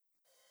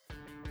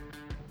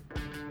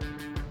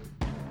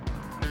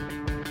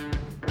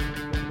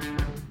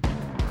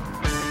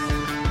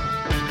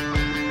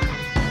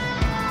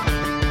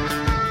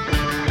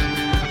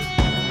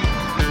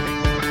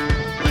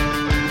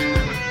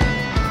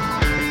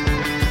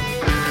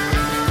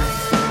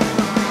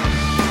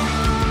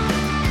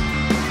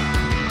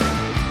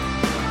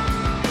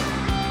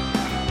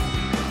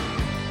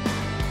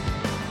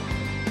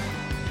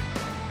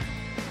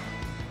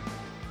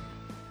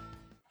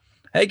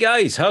Hey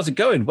guys, how's it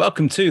going?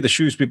 Welcome to the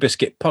Shrewsbury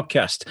Biscuit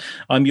podcast.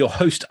 I'm your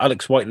host,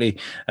 Alex Whiteley.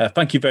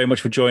 Thank you very much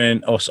for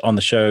joining us on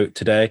the show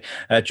today.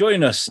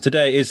 Joining us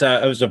today is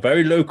a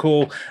very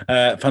local,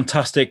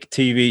 fantastic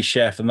TV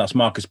chef, and that's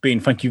Marcus Bean.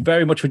 Thank you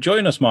very much for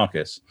joining us,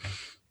 Marcus.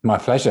 My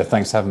pleasure.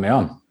 Thanks for having me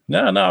on.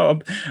 No.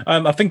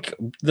 I think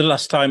the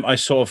last time I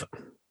sort of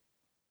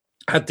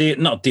had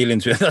not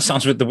dealings with, that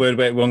sounds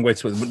the wrong way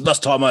to it.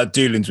 Last time I had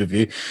dealings with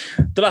you,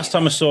 the last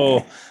time I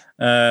saw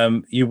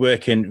you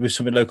working with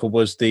something local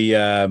was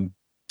the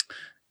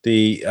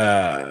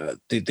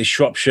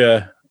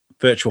Shropshire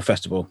Virtual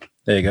Festival.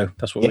 There you go.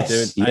 That's what we're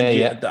doing.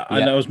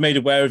 And I was made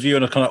aware of you,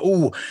 and I kind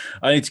of,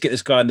 I need to get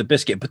this guy in the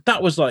biscuit. But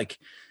that was like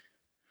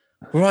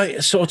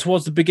right sort of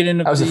towards the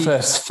beginning of that was the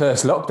first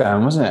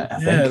lockdown, wasn't it?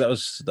 I think.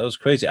 That was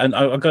crazy. And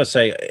I've got to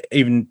say,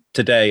 even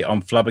today,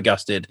 I'm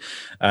flabbergasted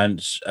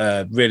and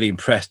really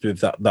impressed with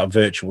that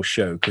virtual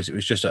show, because it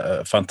was just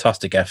a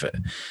fantastic effort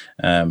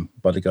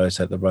by the guys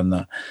that run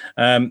that.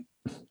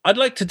 I'd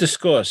like to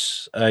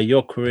discuss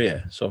your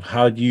career. Sort of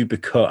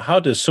how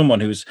does someone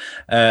who's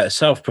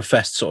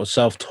self-professed, sort of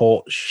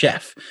self-taught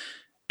chef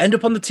end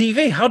up on the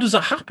TV? How does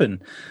that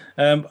happen?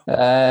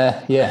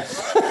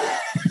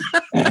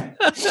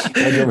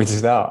 Where do you want me to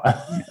start?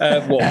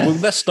 Well,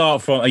 let's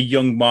start from a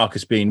young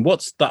Marcus Bean.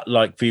 What's that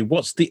like for you?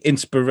 What's the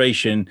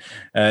inspiration,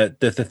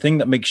 the thing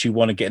that makes you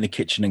want to get in the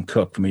kitchen and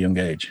cook from a young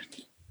age?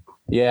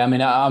 Yeah, I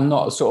mean, I'm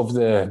not sort of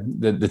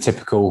the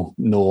typical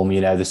norm,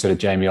 the sort of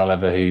Jamie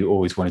Oliver who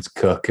always wanted to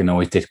cook and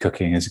always did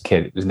cooking as a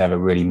kid. It was never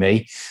really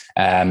me.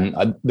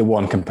 The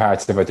one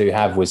comparative I do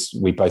have was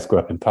we both grew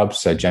up in pubs.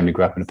 So Jamie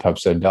grew up in a pub,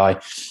 so did I.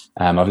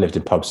 I've lived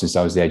in pubs since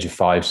I was the age of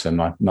 5. So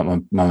my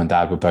mum and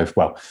dad were both,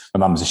 my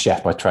mum was a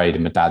chef by trade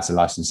and my dad's a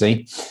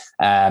licensee.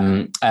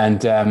 And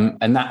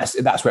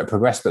that's where it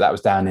progressed, but that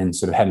was down in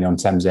sort of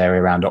Henley-on-Thames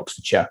area around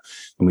Oxfordshire.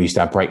 And we used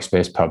to have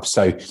Breakspears pubs.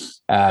 So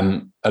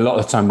a lot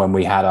of the time when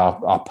we had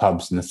our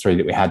pubs, and the 3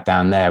 that we had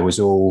down there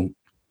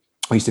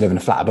we used to live in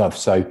a flat above.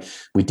 So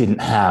we didn't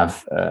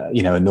have, a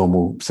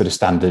normal sort of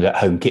standard at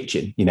home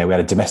kitchen. We had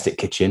a domestic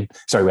kitchen.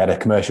 Sorry, we had a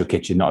commercial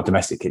kitchen, not a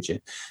domestic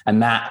kitchen.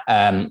 And that,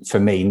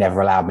 for me,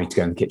 never allowed me to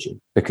go in the kitchen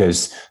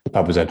because the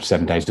pub was open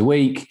 7 days a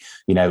week.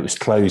 It was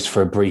closed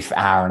for a brief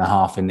hour and a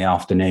half in the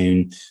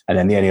afternoon. And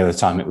then the only other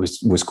time it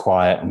was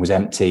quiet and was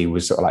empty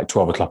was sort of like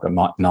 12 o'clock at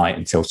night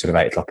until sort of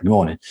 8 o'clock in the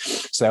morning.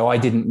 So I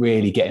didn't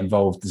really get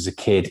involved as a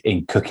kid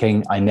in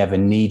cooking. I never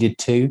needed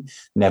to,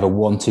 never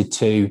wanted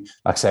to.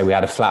 Like I say, we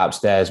had a flat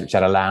upstairs which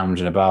had a lounge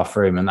and a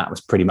bathroom, and that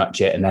was pretty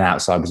much it. And then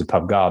outside was a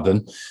pub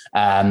garden.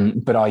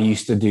 But I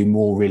used to do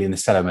more really in the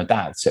cellar with my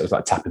dad. So it was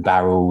like tapping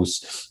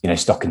barrels,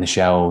 stocking the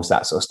shelves,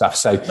 that sort of stuff.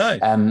 So, nice.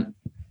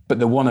 But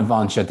the one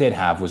advantage I did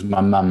have was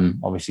my mum,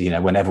 obviously,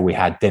 whenever we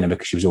had dinner,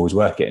 because she was always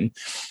working,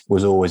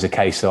 was always a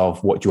case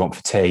of, what do you want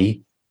for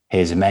tea?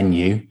 Here's a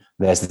menu.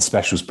 There's the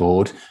specials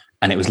board.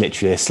 And it was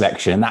literally a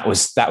selection. And that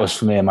was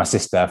for me and my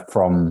sister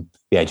from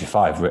the age of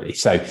 5, really.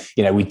 So,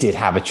 we did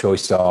have a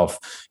choice of,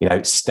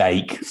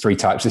 steak, 3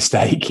 types of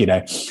steak,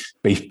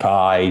 beef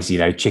pies,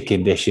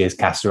 chicken dishes,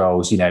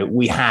 casseroles.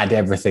 We had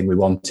everything we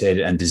wanted,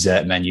 and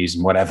dessert menus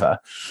and whatever.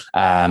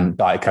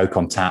 Diet Coke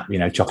on tap,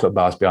 chocolate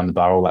bars behind the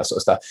bar, all that sort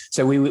of stuff.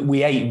 So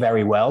we ate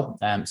very well.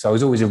 So I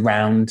was always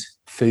around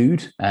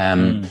food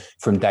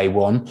from day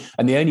one.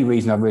 And the only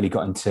reason I really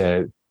got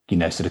into,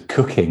 sort of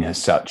cooking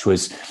as such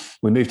was,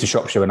 we moved to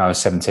Shropshire when I was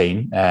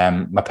 17.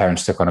 My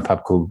parents took on a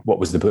pub called what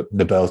was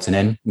the Burlton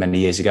Inn many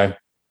years ago.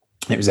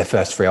 It was their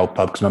first freehold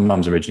pub because my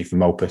mum's originally from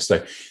Malpas.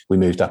 So we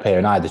moved up here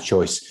and I had the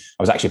choice.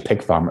 I was actually a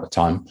pig farmer at the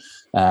time.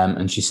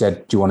 And she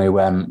said, do you want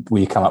to,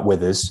 will you come up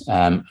with us?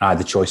 I had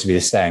the choice of either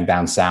staying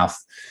down south,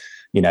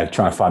 trying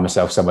to find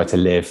myself somewhere to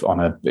live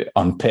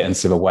on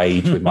pittance of a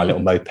wage with my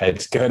little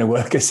moped, going to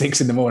work at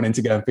 6 a.m.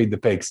 to go and feed the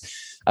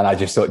pigs. And I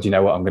just thought,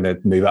 I'm going to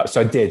move up. So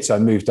I did. So I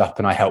moved up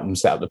and I helped them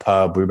set up the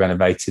pub. We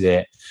renovated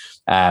it.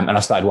 And I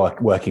started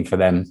working for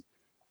them,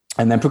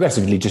 and then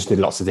progressively just did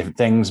lots of different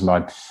things.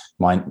 My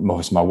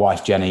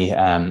wife, Jenny,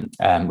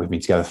 we've been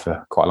together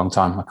for quite a long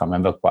time. I can't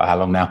remember quite how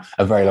long now,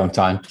 a very long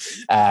time.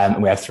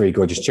 And we have 3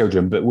 gorgeous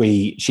children, but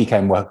she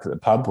came work at the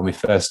pub when we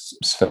first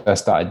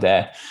started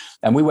there.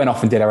 And we went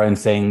off and did our own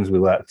things. We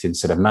worked in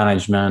sort of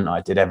management.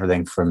 I did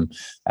everything from,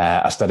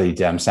 I studied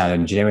sound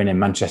engineering in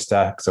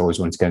Manchester because I always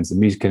wanted to go into the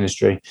music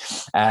industry.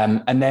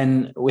 And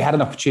then we had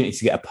an opportunity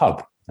to get a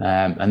pub.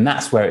 And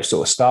that's where it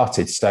sort of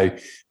started. So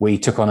we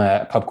took on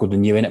a pub called the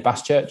New Inn at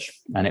Baschurch,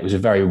 and it was a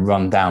very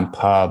rundown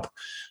pub.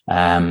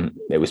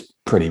 It was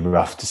pretty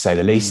rough, to say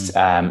the least.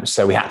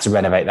 So we had to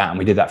renovate that, and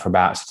we did that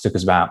it took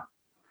us about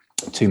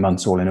 2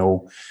 months all in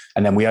all.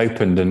 And then we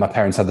opened, and my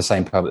parents had the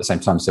same pub at the same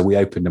time. So we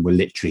opened and were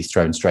literally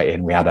thrown straight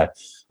in. We had a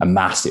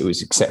mass. It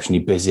was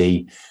exceptionally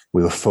busy.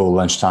 We were full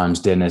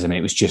lunchtimes, dinners. I mean,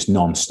 it was just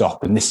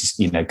non-stop. And this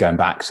is, going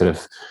back sort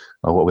of,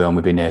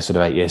 we've been here sort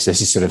of 8 years. So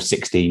this is sort of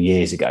 16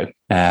 years ago,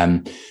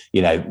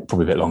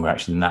 probably a bit longer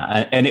actually than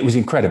that. And it was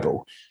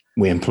incredible.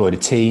 We employed a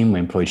team, we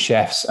employed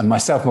chefs, and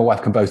myself and my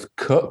wife can both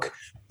cook,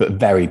 but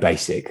very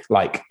basic.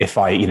 Like if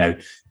I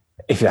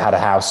had a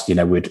house,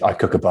 I'd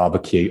cook a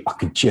barbecue. I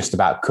could just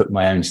about cook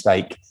my own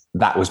steak.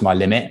 That was my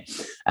limit.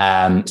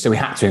 So we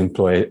had to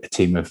employ a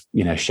team of,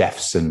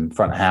 chefs and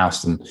front of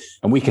house, and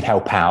we could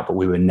help out, but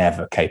we were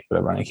never capable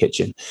of running a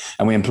kitchen.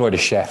 And we employed a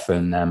chef,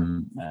 and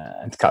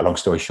to cut a long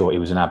story short, he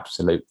was an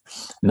absolute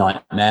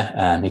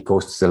nightmare. He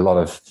caused us a lot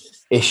of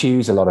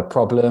issues, a lot of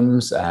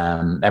problems,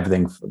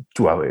 everything.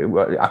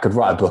 Well, I could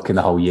write a book in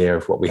the whole year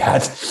of what we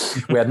had.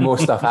 We had more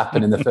stuff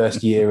happen in the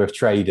first year of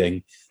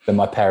trading than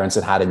my parents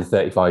had in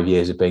 35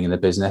 years of being in the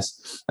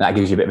business. And that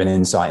gives you a bit of an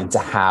insight into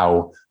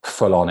how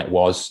full on it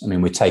was. I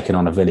mean, we'd taken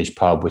on a village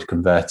pub, we'd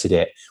converted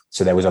it.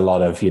 So there was a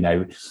lot of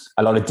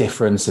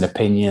difference in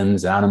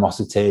opinions and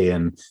animosity.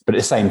 But at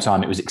the same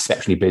time, it was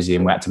exceptionally busy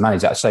and we had to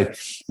manage that. So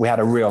we had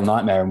a real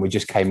nightmare and we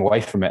just came away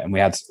from it. And we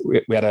had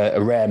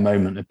a rare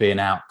moment of being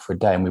out for a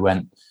day, and we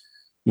went,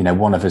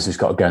 one of us has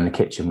got to go in the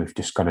kitchen. We've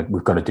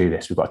got to do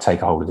this. We've got to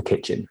take a hold of the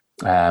kitchen.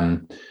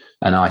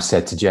 And I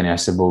said to Jenny, I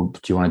said, well,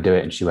 do you want to do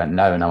it? And she went,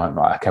 no. And I went,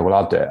 right, okay, well,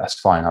 I'll do it. That's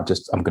fine. I'll do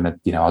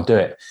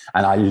it.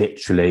 And I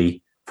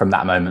literally, from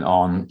that moment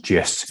on,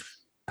 just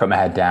put my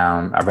head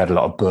down. I read a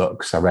lot of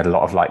books. I read a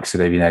lot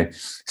of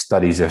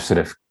studies of sort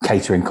of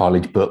catering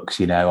college books,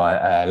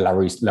 La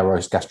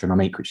Rose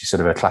Gastronomique, which is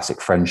sort of a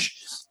classic French,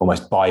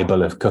 almost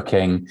Bible of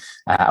cooking.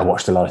 I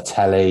watched a lot of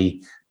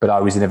telly. But I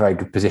was in a very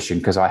good position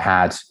because I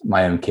had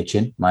my own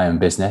kitchen, my own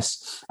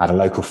business. I had a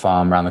local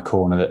farm around the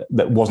corner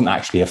that wasn't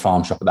actually a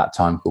farm shop at that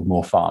time, called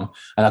Moore Farm.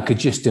 And I could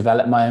just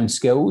develop my own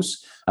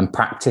skills and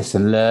practice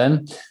and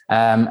learn.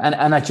 And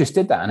I just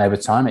did that. And over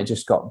time, it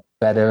just got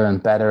better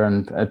and better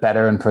and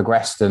better and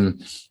progressed.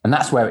 And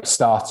that's where it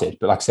started.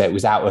 But like I say, it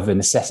was out of a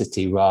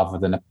necessity rather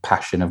than a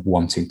passion of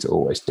wanting to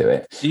always do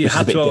it. You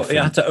had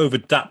to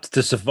over-adapt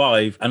to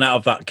survive. And out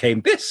of that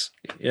came this.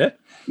 Yeah.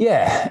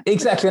 Yeah,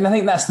 exactly. And I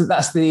think that's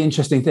the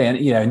interesting thing.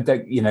 And,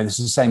 this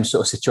is the same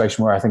sort of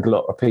situation where I think a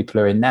lot of people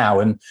are in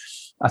now. And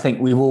I think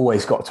we've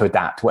always got to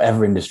adapt,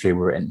 whatever industry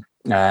we're in.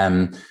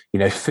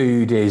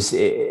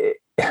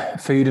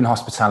 Food and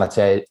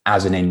hospitality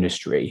as an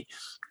industry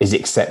is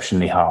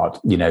exceptionally hard.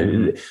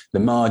 The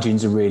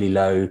margins are really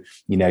low.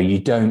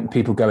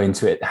 People go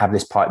into it, have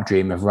this pipe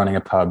dream of running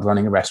a pub,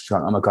 running a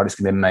restaurant. Oh my God, it's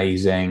going to be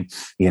amazing.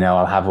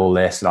 I'll have all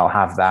this and I'll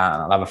have that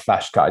and I'll have a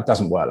flash cut. It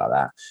doesn't work like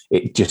that.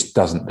 It just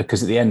doesn't,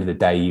 because at the end of the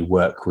day, you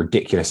work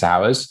ridiculous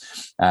hours.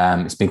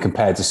 It's been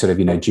compared to sort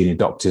of, junior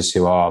doctors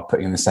who are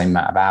putting in the same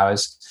amount of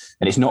hours.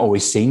 And it's not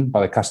always seen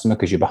by the customer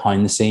because you're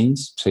behind the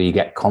scenes. So you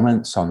get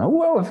comments on, oh,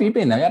 well, have you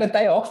been there? You had a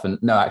day off. And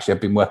no, actually,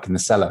 I've been working the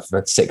cellar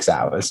for 6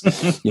 hours.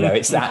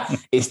 It's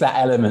that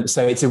element.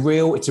 So it's a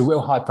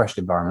real high pressured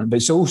environment, but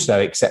it's also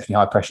exceptionally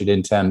high pressured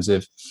in terms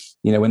of,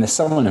 when there's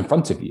someone in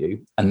front of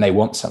you and they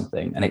want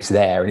something and it's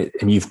there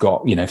and you've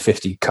got,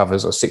 50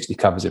 covers or 60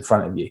 covers in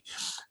front of you,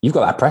 you've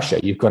got that pressure.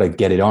 You've got to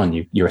get it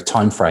on. You're a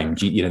time frame.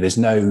 There's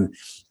no,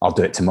 I'll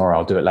do it tomorrow,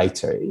 I'll do it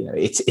later.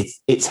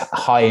 It's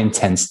high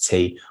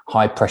intensity,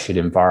 high pressured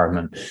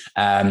environment.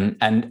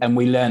 And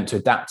we learned to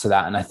adapt to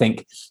that. And I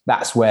think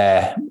that's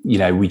where,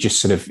 we just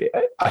sort of,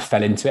 I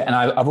fell into it. And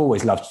I've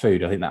always loved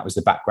food. I think that was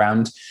the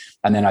background.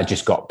 And then I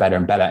just got better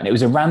and better. And it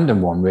was a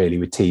random one really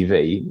with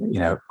TV,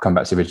 come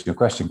back to the original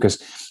question,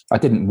 because I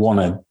didn't want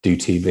to do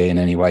TV in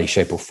any way,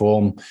 shape or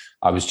form.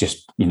 I was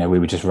just, we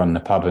were just running the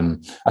pub.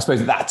 And I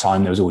suppose at that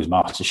time there was always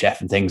MasterChef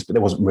and things, but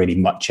there wasn't really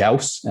much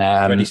else.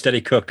 Ready,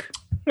 steady, cook.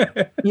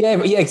 yeah,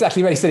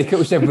 exactly. Ready, steady, cook,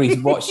 which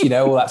everybody's watched,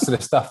 all that sort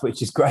of stuff,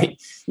 which is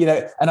great,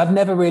 and I've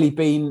never really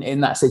been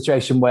in that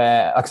situation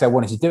where, like I said, I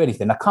wanted to do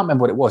anything. I can't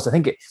remember what it was. I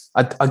think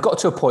I got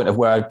to a point of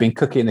where I'd been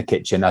cooking in the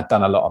kitchen. I'd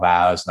done a lot of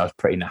hours and I was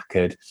pretty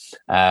knackered.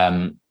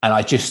 And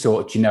I just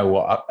thought,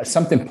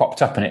 something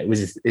popped up and it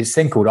was this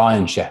thing called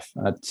Iron Chef.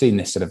 And I'd seen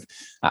this sort of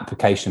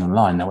application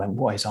online. And I went,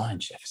 what is Iron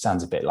Chef? It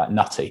sounds a bit like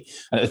nutty.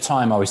 And at the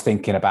time I was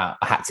thinking about,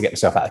 I had to get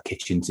myself out of the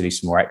kitchen to do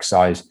some more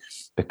exercise,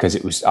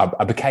 because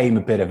I became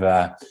a bit of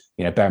a,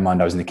 bear in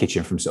mind I was in the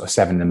kitchen from sort of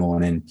 7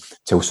 a.m.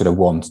 till sort of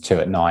 1 to 2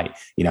 at night.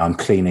 I'm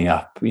cleaning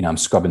up, I'm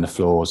scrubbing the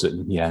floors,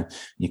 and,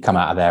 you come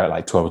out of there at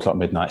like 12 o'clock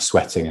midnight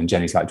sweating, and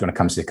Jenny's like, do you want to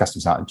come to the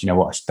customers out? Do you know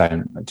what? I just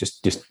don't.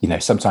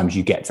 Just sometimes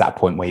you get to that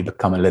point where you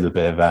become a little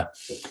bit of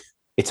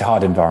it's a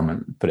hard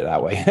environment, put it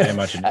that way. I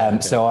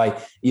imagine. So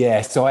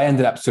I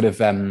ended up sort of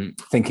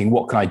thinking,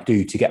 what can I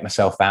do to get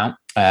myself out?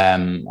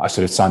 I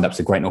sort of signed up to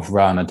the Great North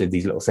Run. I did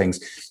these little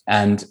things.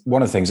 And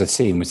one of the things I'd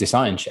seen was this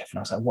Iron Chef. And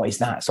I was like, what is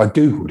that? So I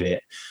Googled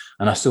it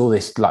and I saw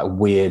this like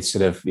weird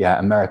sort of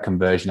American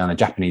version and a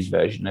Japanese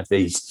version of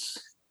these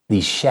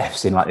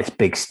chefs in like this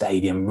big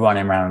stadium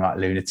running around like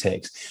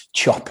lunatics,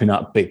 chopping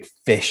up big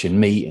fish and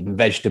meat and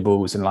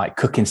vegetables and like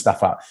cooking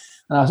stuff up.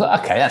 And I was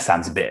like, okay, that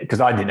sounds a bit, because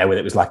I didn't know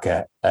whether it was like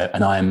an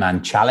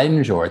Ironman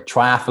challenge or a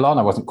triathlon.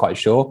 I wasn't quite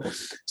sure.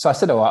 So I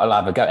said, I'll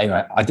have a go.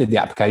 Anyway, I did the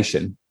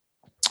application.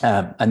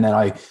 And then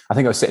I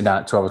think I was sitting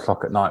down at 12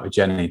 o'clock at night with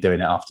Jenny doing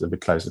it after we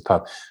closed the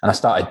pub. And I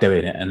started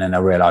doing it. And then I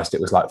realized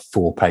it was like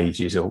 4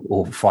 pages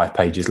or 5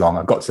 pages long.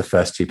 I got to the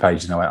first 2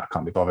 pages and I went, I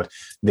can't be bothered.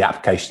 The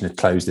application had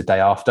closed the day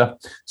after.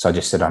 So I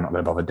just said, I'm not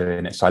going to bother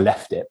doing it. So I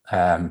left it.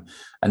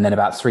 And then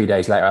about 3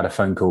 days later, I had a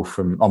phone call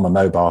on my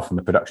mobile from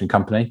the production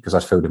company because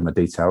I'd filled in my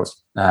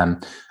details.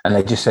 And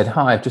they just said,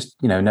 hi, I've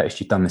just, noticed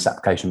you've done this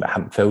application, but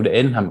haven't filled it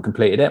in, haven't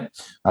completed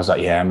it. I was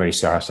like, yeah, I'm really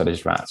sorry. I said I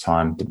just ran out of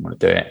time, didn't want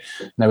to do it.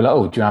 And they were like,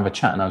 oh, do you have a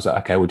chat? And I was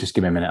like, okay, well, just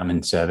give me a minute. I'm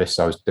in service.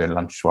 So I was doing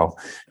lunch while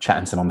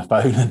chatting to them on the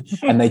phone.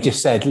 And they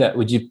just said, look,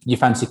 would you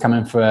fancy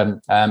coming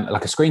for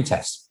like a screen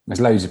test?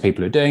 There's loads of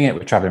people who are doing it.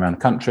 We're traveling around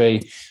the country.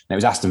 And it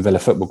was Aston Villa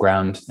football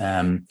ground.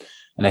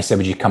 And they said,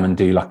 would you come and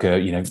do like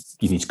you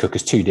need to cook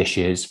us 2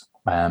 dishes,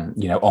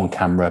 on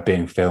camera,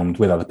 being filmed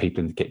with other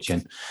people in the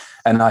kitchen.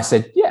 And I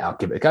said, yeah, I'll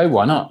give it a go.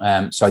 Why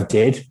not? So I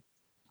did.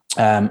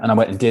 And I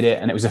went and did it.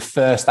 And that was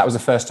the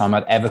first time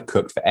I'd ever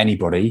cooked for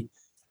anybody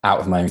out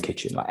of my own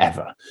kitchen, like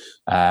ever.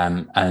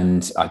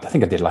 And I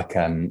think I did like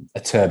a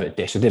turbot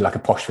dish. I did like a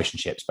posh fish and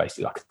chips,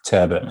 basically like a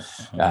turbot,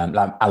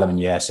 like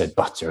Allemanier, so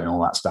butter and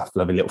all that stuff,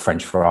 lovely little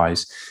French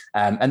fries.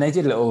 And they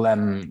did a little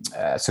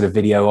sort of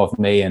video of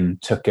me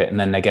and took it. And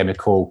then they gave me a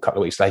call a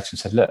couple of weeks later and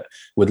said, look,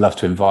 we'd love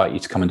to invite you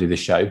to come and do the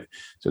show.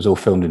 So it was all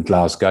filmed in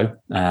Glasgow.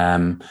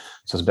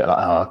 So I was a bit like,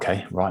 oh,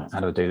 okay, right,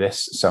 how do I do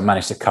this? So I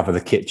managed to cover the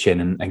kitchen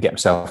and get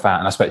myself out.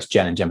 And I spoke to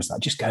Jen, and Jen was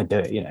like, just go and do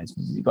it.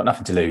 You've got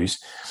nothing to lose.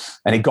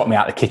 And it got me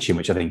out of the kitchen,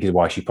 which I think is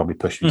why she probably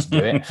pushed me to do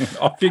it.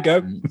 Off you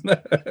go.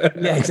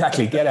 Yeah,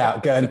 exactly. Get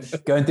out, go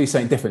and do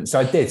something different. So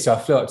I did. So I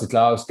flew up to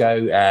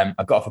Glasgow.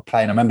 I got off a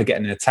plane. I remember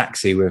getting in a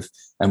taxi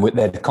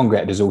they'd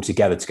congregated us all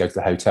together to go to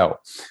the hotel.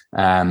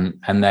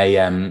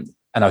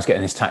 And I was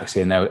getting this taxi,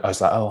 and I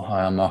was like, oh,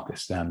 hi, I'm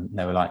Marcus. And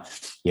they were like,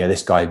 yeah,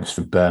 this guy was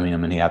from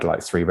Birmingham, and he had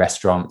like 3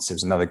 restaurants. There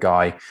was another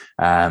guy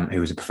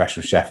who was a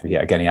professional chef. He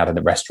had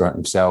a restaurant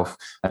himself.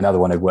 Another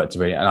one who'd worked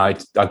really. And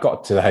I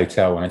got to the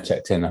hotel when I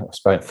checked in.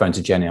 I phoned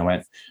to Jenny.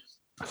 I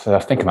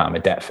think I'm out of my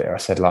depth here. I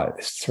said, like,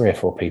 there's 3 or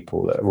 4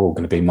 people that are all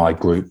going to be my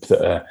group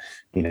that are,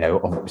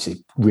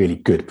 obviously really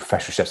good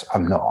professional chefs.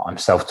 I'm not. I'm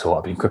self-taught.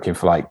 I've been cooking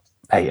for like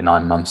 8 or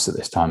 9 months at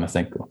this time, I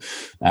think.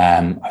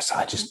 I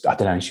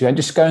don't know. She went,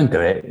 just go and do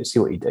it, see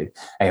what you do.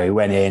 Anyway, we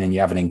went in, and you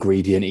have an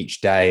ingredient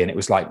each day. And it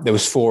was like, there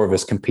was 4 of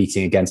us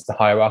competing against the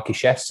hierarchy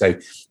chefs. So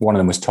one of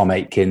them was Tom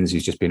Aitkins,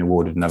 who's just been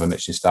awarded another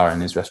Michelin star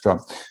in his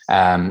restaurant.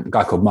 A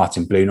guy called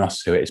Martin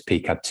Blunos, who at his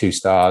peak had 2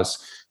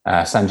 stars.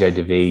 Sanjay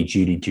Devi,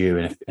 Judy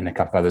Dew, and a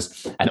couple of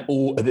others. And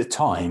all at the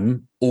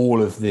time,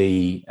 all of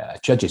the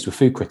judges were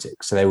food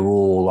critics. So they were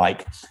all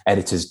like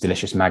editors,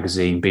 Delicious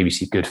Magazine,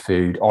 BBC Good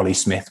Food. Ollie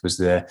Smith was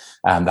the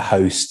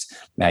host.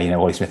 Now,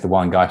 Ollie Smith, the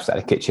wine guy, sat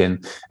in the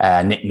kitchen.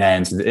 Nick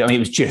Nairns. I mean, it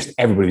was just,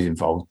 everybody was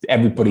involved.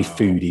 Everybody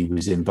foodie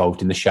was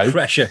involved in the show.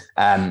 Pressure.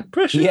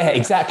 Yeah,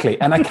 exactly.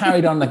 And I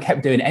carried on. I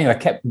kept doing it. Anyway,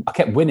 I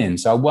kept winning.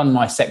 So I won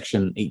my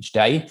section each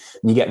day.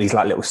 And you get these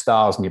like little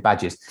stars and your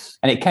badges.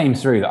 And it came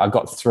through that I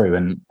got through,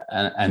 and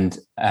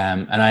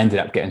I ended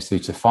up getting through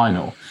to the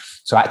final.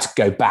 So I had to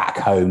go back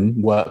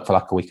home, work for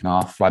like a week and a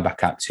half, fly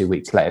back out 2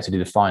 weeks later to do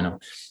the final.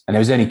 And there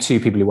was only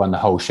 2 people who won the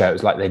whole show. It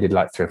was like they did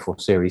like 3 or 4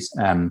 series.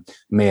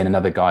 Me and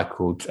another guy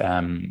called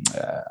I can't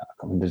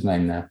remember his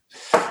name now.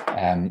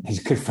 He's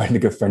a good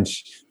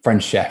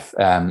French chef,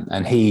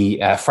 and he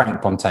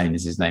Frank Pontaine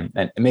is his name.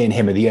 And me and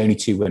him are the only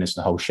 2 winners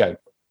in the whole show.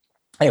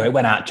 Anyway,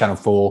 went out Channel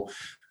 4.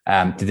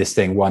 Did this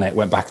thing, won it,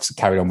 went back to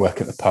carry on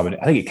working at the pub, and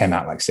I think it came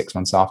out like 6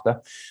 months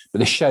after. But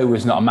the show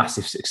was not a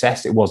massive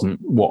success. It wasn't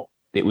what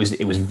it was.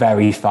 It was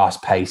very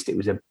fast paced. It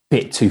was a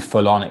bit too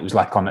full on. It was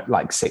like on at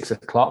like 6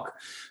 o'clock.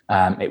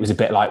 It was a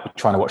bit like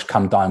trying to watch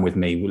Come Dine With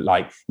Me,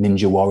 like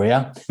Ninja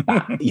Warrior.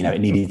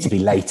 It needed to be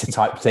later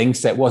type thing.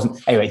 So it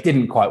wasn't. Anyway, it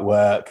didn't quite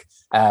work.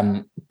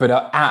 But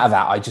out of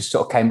that, I just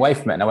sort of came away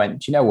from it, and I went,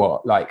 do you know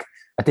what? Like,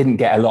 I didn't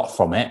get a lot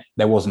from it.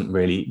 There wasn't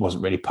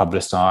really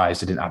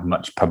publicized. I didn't have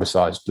much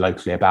publicized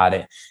locally about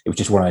it. It was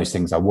just one of those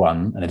things I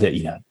won, and I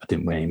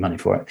didn't win any money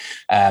for it.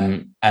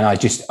 And I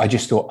just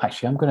thought,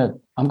 actually, I'm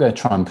gonna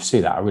try and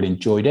pursue that. I really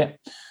enjoyed it,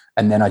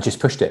 and then I just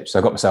pushed it. So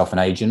I got myself an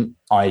agent.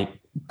 I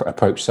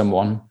approached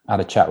someone, had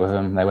a chat with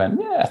them. They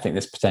went, yeah, I think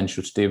there's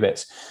potential to do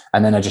bits.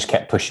 And then I just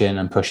kept pushing.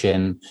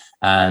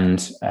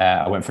 And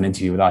I went for an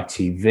interview with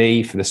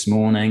ITV for This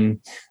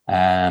Morning,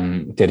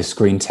 did a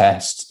screen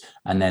test.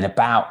 And then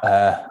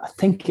I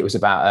think it was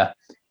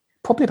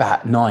probably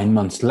about 9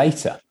 months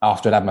later,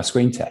 after I'd had my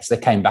screen test, they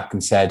came back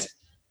and said,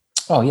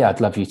 oh yeah,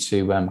 I'd love you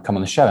to come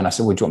on the show. And I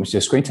said, well, do you want me to do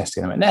a screen test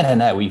again? I went,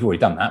 no, we've already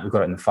done that. We've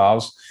got it in the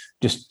files.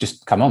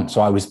 Just come on.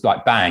 So I was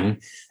like, bang,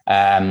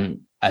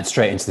 and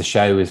straight into the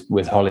show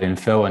with Holly and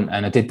Phil.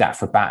 And I did that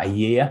for about a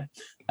year.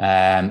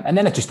 And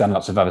then I've just done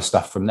lots of other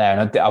stuff from there.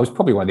 And I was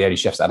probably one of the only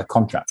chefs that had a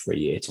contract for a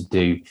year to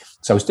do.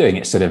 So I was doing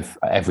it sort of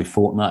every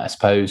fortnight, I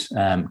suppose,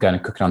 going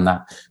and cooking on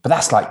that. But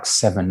that's like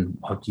 7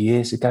 odd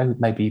years ago,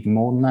 maybe even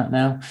more than that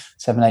now,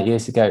 7, 8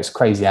 years ago. It's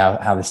crazy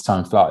how this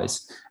time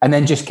flies. And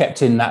then just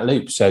kept in that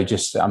loop. So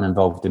just I'm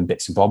involved in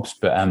bits and bobs.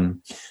 But,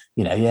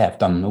 I've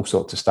done all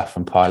sorts of stuff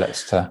from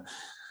pilots to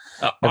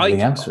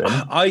everything else, really.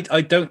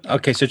 I don't.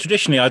 Okay, so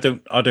traditionally, I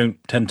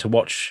don't tend to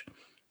watch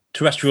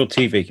terrestrial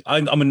TV.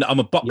 I'm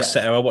a box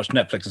setter. I watch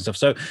Netflix and stuff.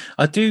 So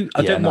I don't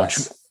watch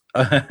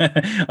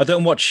I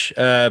don't watch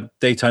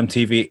daytime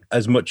TV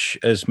as much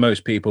as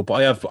most people, but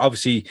I have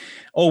obviously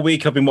all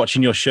week I've been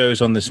watching your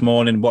shows on This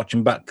Morning,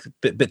 watching back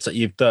bits that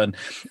you've done,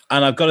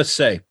 and I've got to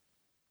say,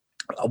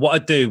 what I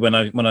do when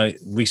I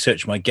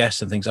research my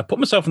guests and things, I put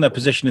myself in their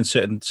position in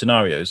certain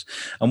scenarios,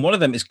 and one of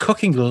them is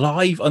cooking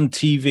live on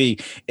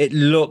TV. It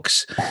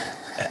looks,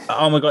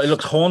 oh my God, it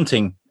looks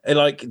haunting.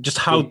 Like just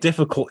how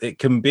difficult it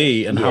can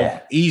be and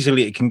how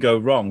easily it can go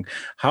wrong.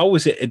 How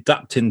is it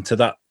adapting to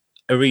that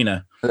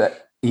arena?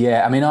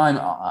 Yeah, I mean,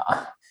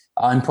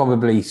 I'm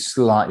probably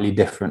slightly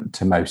different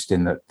to most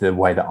in the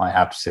way that I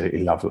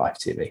absolutely love live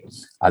TV.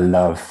 I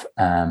love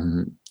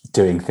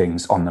doing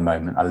things on the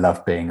moment. I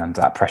love being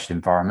under that pressured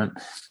environment.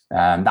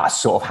 That's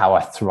sort of how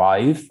I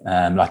thrive.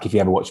 Like if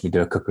you ever watch me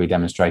do a cookery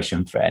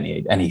demonstration for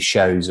any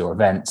shows or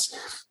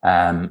events,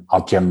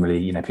 I'll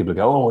generally, people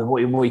go, "Oh,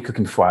 what are you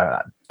cooking before?"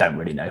 I don't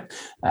really know.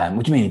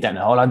 What do you mean you don't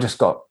know? Well, I've just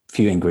got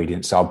few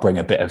ingredients. So I'll bring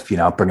a bit of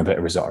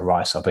risotto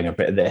rice. I'll bring a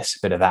bit of this, a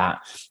bit of that.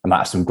 I might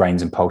have some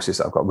grains and pulses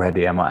that I've got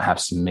ready. I might have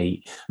some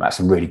meat. I might have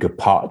some really good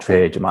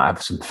partridge. I might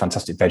have some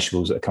fantastic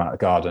vegetables that come out of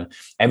the garden.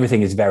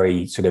 Everything is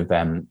very sort of,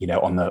 on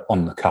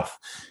the cuff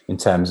in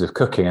terms of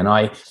cooking. And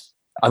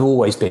I've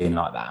always been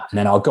like that. And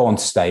then I'll go on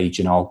stage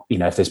and I'll,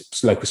 if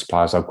there's local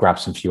suppliers, I'll grab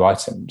some few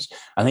items.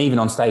 And even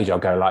on stage, I'll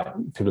go like,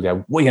 people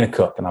go, "What are you going to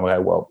cook?" And I'll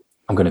go, "Well,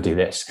 I'm going to do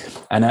this."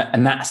 And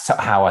that's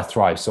how I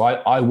thrive. So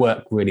I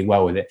work really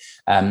well with it.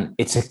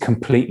 It's a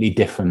completely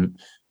different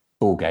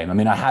ball game. I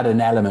mean, I had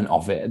an element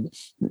of it.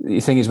 The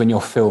thing is, when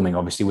you're filming,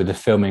 obviously with the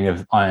filming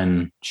of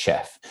Iron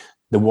Chef,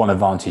 the one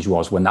advantage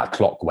was when that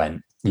clock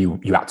went, you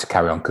had to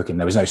carry on cooking.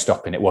 There was no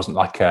stopping. It wasn't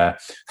like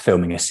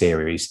filming a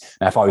series.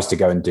 Now, if I was to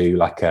go and do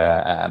like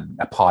a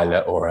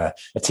pilot or a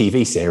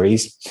TV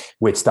series,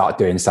 we'd start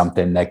doing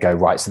something. They'd go,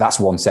 "Right, so that's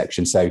one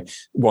section." So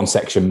one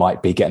section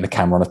might be getting the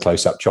camera on a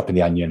close-up, chopping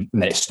the onion,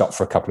 and then it stopped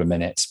for a couple of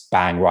minutes.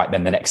 Bang, right.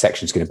 Then the next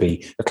section is going to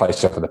be a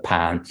close-up of the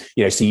pan.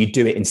 So you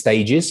do it in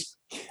stages.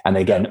 And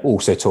again,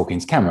 also talking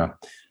to camera.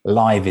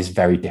 Live is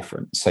very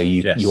different. So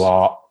you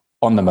are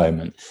on the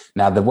moment.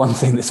 Now, the one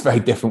thing that's very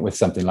different with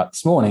something like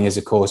This Morning is,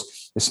 of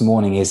course, This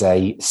Morning is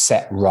a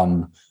set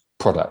run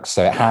product.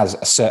 So it has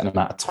a certain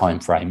amount of time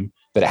frame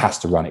that it has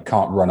to run. It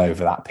can't run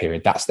over that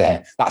period. That's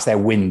their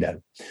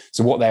window.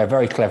 So what they're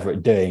very clever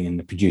at doing, in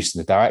the producers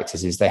and the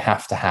directors, is they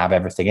have to have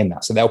everything in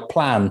that. So they'll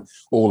plan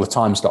all the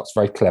time slots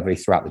very cleverly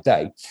throughout the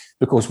day,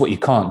 because what you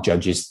can't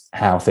judge is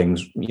how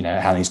things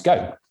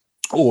go,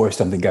 or if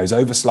something goes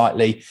over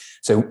slightly.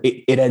 So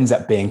it ends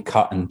up being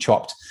cut and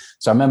chopped.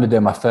 So I remember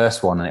doing my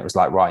first one and it was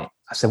like, right.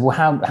 I said, "Well,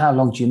 how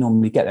long do you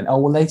normally get then?" "Oh,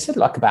 well, they said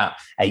like about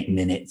 8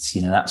 minutes,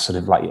 that's sort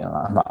of like,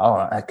 I'm like,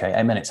 "Oh, okay,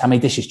 8 minutes. How many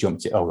dishes do you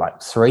want me to?" "Oh, like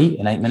 3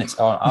 in 8 minutes.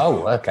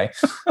 Oh, okay."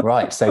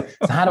 Right. So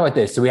how do I do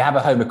this? So we have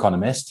a home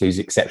economist who's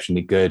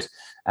exceptionally good.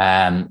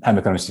 Home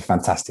economists are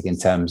fantastic in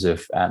terms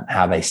of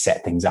how they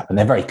set things up, and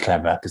they're very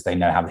clever because they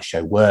know how the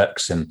show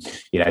works. And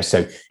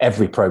so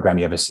every program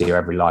you ever see or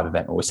every live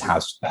event always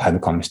has a home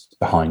economist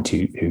behind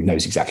who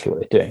knows exactly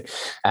what they're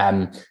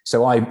doing.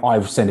 So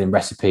I send in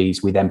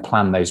recipes. We then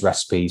plan those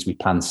recipes. We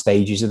plan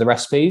stages of the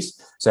recipes.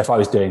 So if I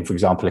was doing, for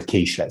example, a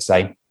quiche, let's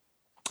say,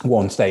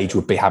 one stage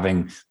would be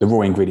having the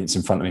raw ingredients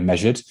in front of me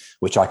measured,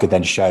 which I could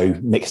then show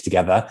mixed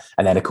together.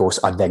 And then, of course,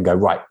 I'd then go,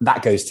 right,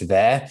 that goes to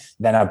there.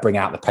 Then I bring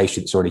out the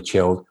pastry that's already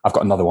chilled. I've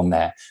got another one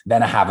there.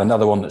 Then I have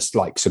another one that's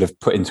like sort of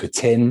put into a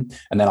tin.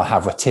 And then I'll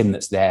have a tin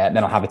that's there. And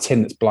then I'll have a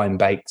tin that's blind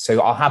baked. So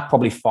I'll have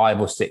probably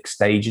 5 or 6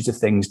 stages of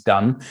things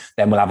done.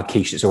 Then we'll have a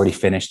quiche that's already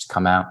finished to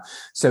come out.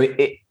 So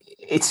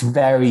it's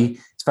very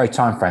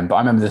time frame. But I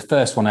remember the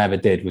first one I ever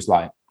did was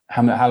like,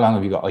 how long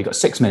have you got? "Oh, you got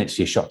 6 minutes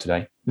for your shot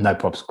today." "No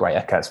problems." "Great.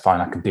 Okay, that's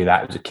fine. I can do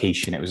that." It was a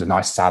quiche and it was a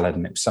nice salad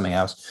and it was something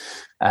else.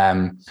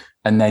 And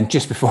then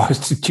just before I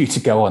was due to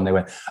go on, they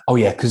went, "Oh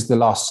yeah, because the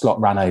last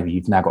slot ran over,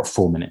 you've now got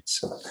 4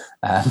 minutes."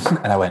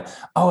 And I went,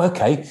 "Oh,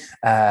 okay."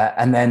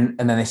 And then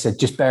they said,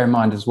 "Just bear in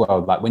mind as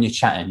well, like when you're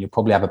chatting, you'll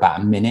probably have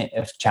about a minute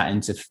of chatting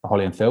to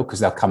Holly and Phil,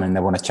 because they'll come in and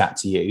they want to chat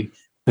to you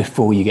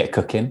before you get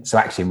cooking." So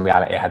actually, in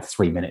reality, I had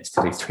 3 minutes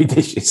to do 3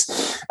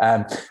 dishes.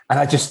 And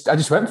I just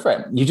went for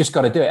it. You just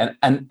got to do it.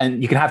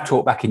 And you can have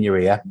talk back in your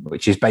ear,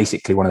 which is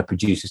basically one of the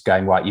producers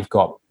going, "Right, you've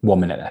got 1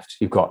 minute left.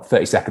 You've got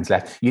 30 seconds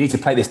left. You need to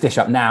plate this dish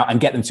up now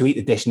and get them to eat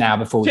the dish now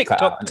before we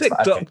cut out."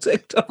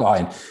 TikTok.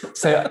 Fine.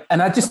 So,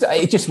 and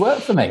it just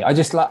worked for me. I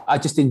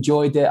just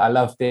enjoyed it. I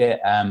loved it.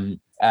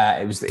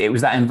 It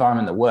was that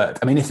environment that worked.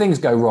 I mean, if things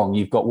go wrong,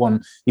 you've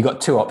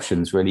got 2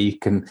 options really. You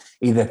can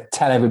either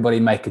tell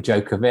everybody, make a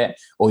joke of it,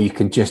 or you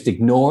can just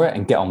ignore it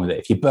and get on with it.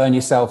 If you burn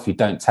yourself, you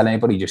don't tell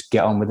anybody, you just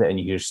get on with it and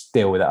you just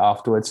deal with it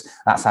afterwards.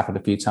 That's happened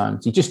a few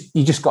times. You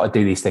just got to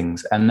do these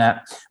things. And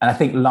I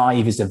think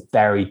live is a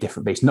very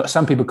different beast.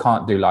 Some people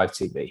can't do live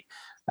TV.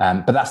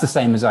 But that's the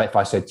same as if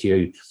I said to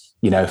you,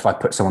 if I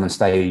put someone on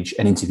stage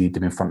and interviewed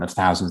them in front of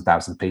thousands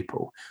of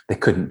people, they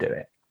couldn't do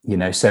it.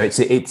 So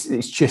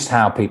it's just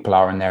how people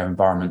are in their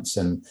environments,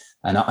 and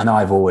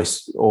I've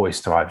always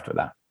thrived with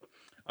that.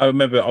 I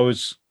remember I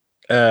was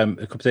a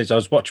couple of days. I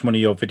was watching one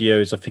of your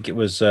videos. I think it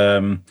was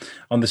on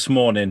This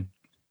Morning,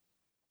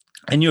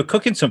 and you were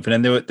cooking something,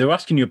 and they were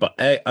asking you about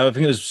I think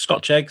it was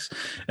Scotch eggs,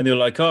 and they were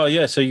like, "Oh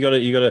yeah, so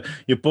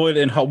you boil it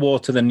in hot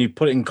water, then you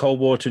put it in cold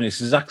water, and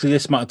it's exactly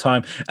this amount of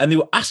time." And they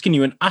were asking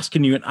you and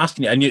asking you and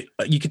asking you, and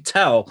you could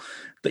tell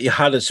that you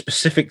had a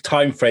specific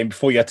time frame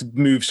before you had to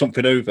move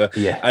something over,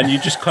 and you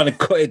just kind of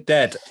cut it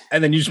dead,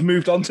 and then you just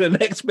moved on to the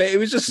next bit. It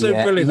was just so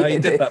brilliant how you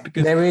did that,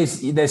 because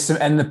there's some,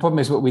 and the problem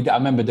is what I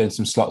remember doing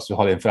some slots with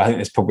Holly and Phil. I think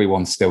there's probably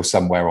one still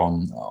somewhere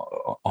on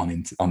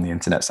the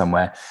internet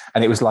somewhere,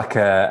 and it was like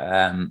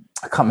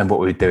I can't remember what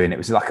we were doing. It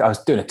was like I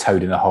was doing a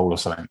toad in a hole or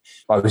something.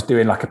 I was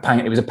doing like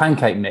it was a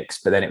pancake mix,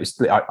 but then it was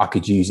I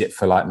could use it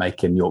for like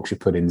making Yorkshire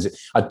puddings.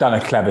 I'd done a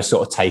clever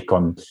sort of take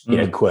on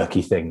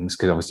quirky things,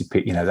 because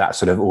obviously that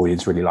sort of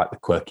audience really liked the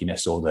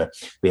quirkiness or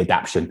the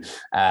adaptation.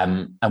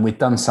 And we'd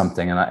done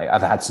something, and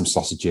I'd had some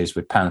sausages,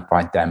 we'd pan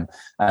fried them,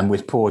 and I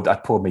poured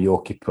my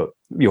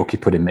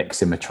Yorkie pudding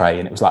mix in my tray,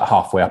 and it was like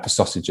halfway up a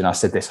sausage, and I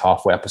said this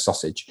halfway up a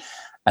sausage,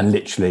 and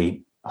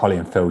literally Holly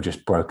and Phil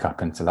just broke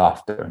up into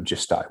laughter and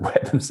just started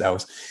wetting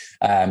themselves.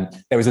 There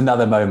was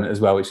another moment as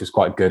well, which was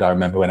quite good. I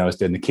remember when I was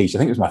doing the quiche, I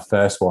think it was my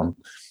first one.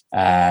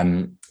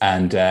 And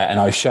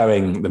I was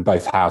showing them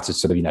both how to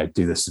sort of,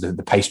 do the sort of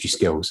the pastry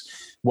skills.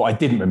 What I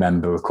didn't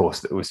remember, of course,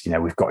 that was,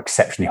 we've got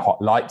exceptionally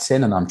hot lights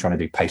in, and I'm trying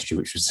to do pastry,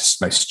 which was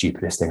the most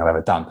stupidest thing I've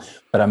ever done.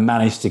 But I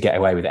managed to get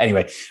away with it.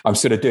 Anyway, I'm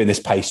sort of doing this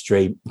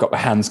pastry, got my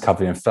hands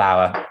covered in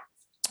flour.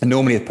 And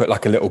normally I'd put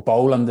like a little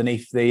bowl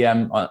underneath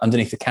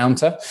the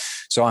counter.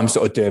 So I'm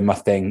sort of doing my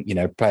thing,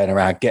 playing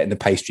around, getting the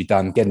pastry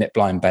done, getting it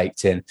blind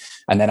baked in.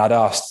 And then I'd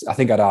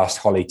asked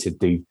Holly to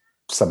do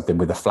something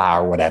with the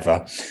flour or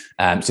whatever.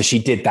 So she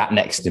did that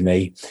next to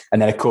me.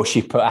 And then of course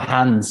she put her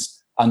hands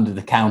under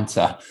the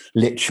counter,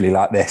 literally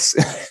like this.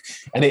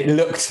 And it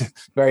looked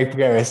very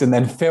precarious. And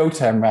then Phil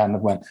turned around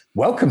and went,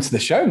 "Welcome to the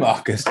show,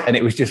 Marcus." And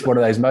it was just one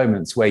of those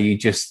moments where you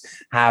just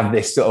have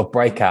this sort of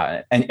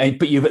breakout.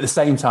 But you've at the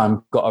same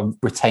time got to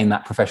retain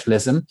that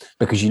professionalism,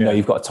 because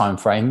you've got a time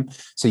frame.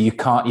 So you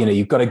can't,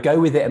 you've got to go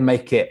with it and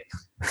make it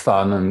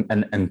fun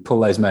and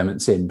pull those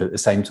moments in. But at the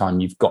same time,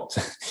 you've got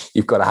to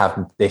have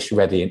the dish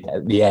ready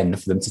at the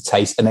end for them to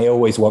taste. And they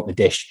always want the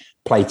dish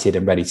plated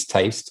and ready to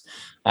taste.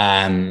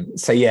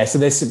 So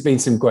there's been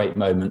some great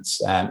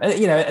moments,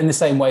 in the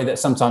same way that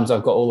sometimes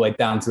I've got all the way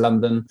down to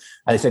London,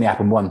 and it's only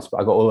happened once, but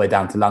I got all the way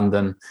down to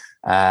London.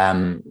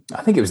 I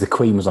think it was the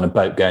Queen was on a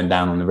boat going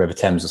down on the River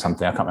Thames or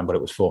something. I can't remember what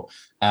it was for.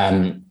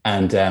 And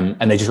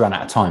they just ran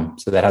out of time.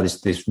 So they had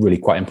this really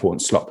quite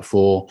important slot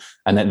before,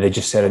 and then they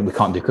just said, "We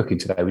can't do cooking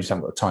today. We just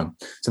haven't got time."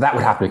 So that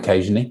would happen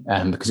occasionally,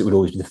 because it would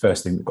always be the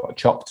first thing that got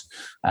chopped.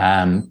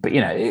 But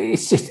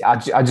it's just,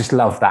 I just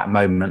love that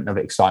moment of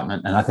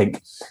excitement. And I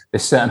think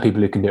there's certain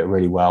people who can do it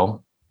really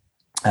well,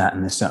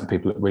 and there's certain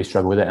people that really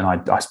struggle with it. And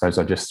I suppose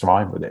I just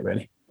thrive with it,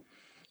 really.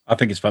 I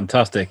think it's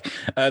fantastic.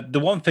 The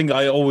one thing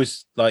I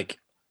always like,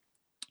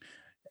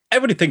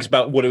 everybody thinks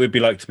about what it would be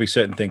like to be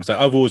certain things. Like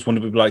I've always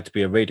wanted to be like to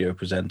be a radio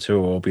presenter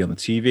or be on the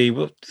TV.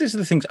 Well, these are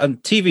the things.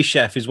 And TV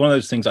chef is one of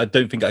those things I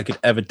don't think I could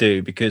ever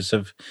do because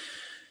of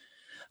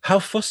how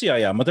fussy I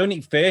am. I don't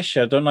eat fish.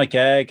 I don't like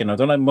egg, and I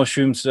don't like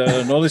mushrooms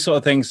and all these sort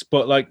of things.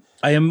 But like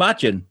I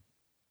imagine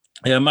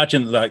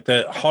like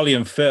the Holly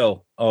and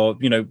Phil, or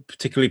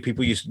particularly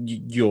people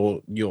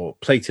you're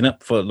plating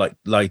up for like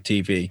live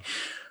TV.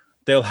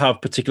 They'll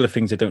have particular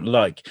things they don't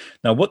like.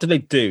 Now, what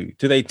do?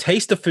 Do they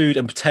taste the food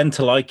and pretend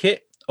to like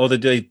it? Or they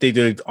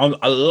do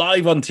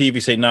live on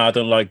TV say, "No, I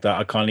don't like that.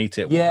 I can't eat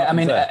it." Yeah, I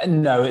mean,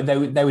 no,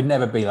 they would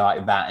never be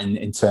like that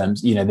in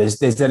terms.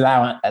 There's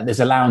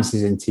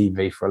allowances in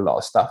TV for a lot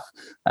of stuff.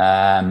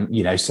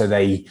 So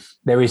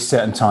there is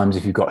certain times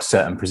if you've got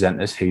certain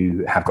presenters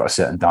who have got a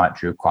certain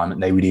dietary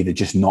requirement, they would either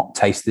just not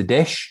taste the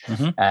dish,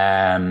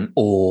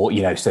 or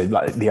so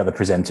like the other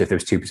presenter, if there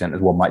was two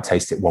presenters, one might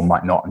taste it, one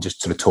might not, and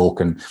just sort of talk,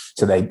 and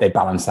so they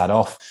balance that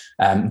off.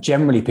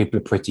 Generally, people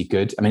are pretty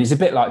good. I mean, it's a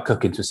bit like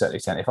cooking to a certain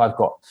extent. If I've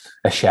got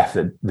a chef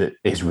that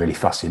is really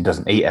fussy and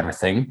doesn't eat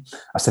everything,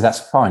 I say that's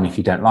fine if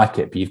you don't like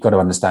it, but you've got to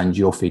understand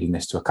you're feeding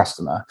this to a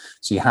customer,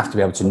 so you have to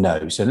be able to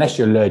know. So unless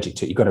you're allergic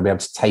to it, you've got to be able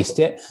to taste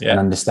it and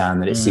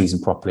understand that it's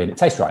seasoned properly and it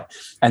tastes right.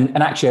 And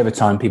actually, over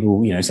time,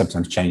 people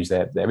sometimes change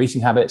their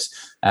eating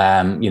habits.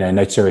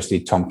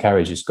 Notoriously, Tom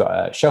Kerridge has got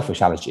a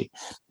shellfish allergy,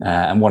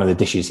 and one of the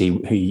dishes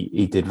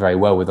he did very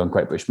well with on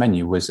Great British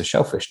Menu was a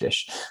shellfish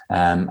dish,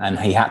 and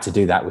he had to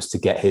do that was to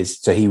get his.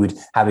 So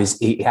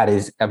he had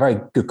a very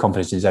good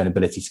confidence in his own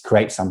ability to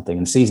create something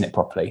and season it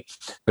properly,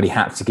 but he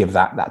had to give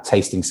that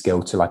tasting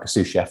skill to like a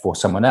sous chef or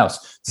someone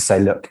else to say,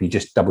 "Look, can you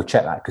just double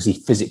check that?" Because he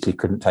physically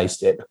couldn't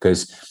taste it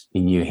because he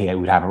knew he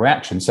would have a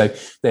reaction. So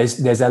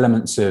there's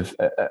elements of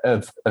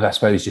I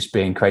suppose just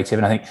being creative,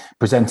 and I think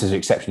presenters are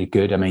exceptionally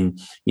good. I mean,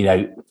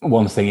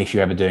 one thing, if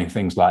you're ever doing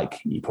things like,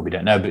 you probably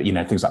don't know, but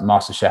things like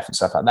MasterChef and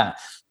stuff like that,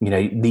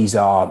 these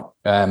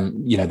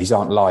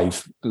aren't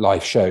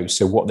live shows.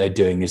 So what they're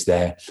doing is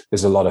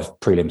there's a lot of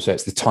prelims. So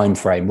it's the time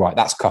frame, right?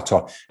 That's cut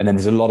off, and then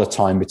there's a lot of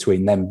time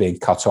between them being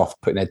cut off,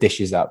 putting their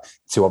dishes up,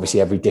 to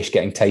obviously every dish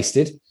getting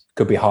tasted.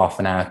 Could be half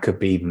an hour, could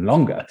be even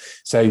longer.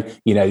 So,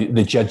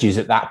 the judges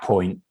at that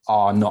point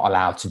are not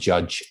allowed to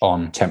judge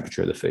on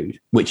temperature of the food,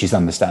 which is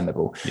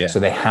understandable. Yeah. So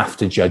they have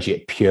to judge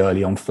it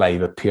purely on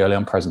flavor, purely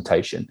on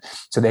presentation.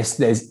 So there's,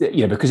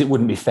 because it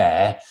wouldn't be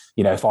fair,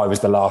 if I was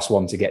the last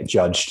one to get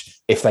judged,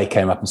 if they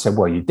came up and said,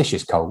 well, your dish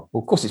is cold.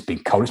 Well, of course it's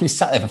been cold. It's been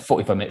sat there for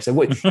 45 minutes.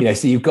 So,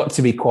 so you've got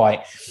to be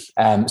quite,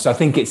 so I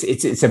think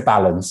it's a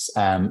balance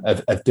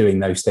of doing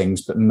those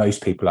things, but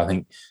most people I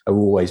think are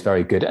always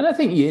very good. And I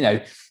think,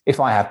 if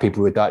I have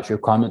people with dietary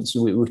requirements,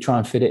 we'll try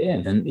and fit it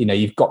in. And,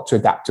 you've got to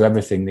adapt to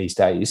everything these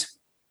days.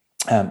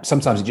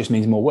 Sometimes it just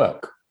means more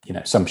work.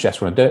 Some chefs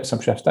want to do it,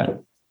 some chefs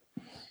don't.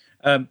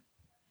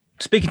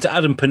 Speaking to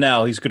Adam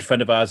Purnell, he's a good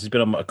friend of ours. He's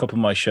been on a couple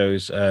of my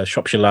shows,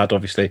 Shropshire lad,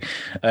 obviously.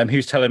 He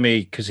was telling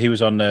me, because he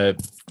was on that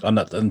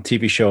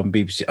TV show on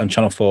BBC, on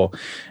Channel 4,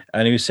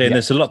 and he was saying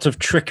there's a lot of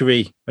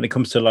trickery when it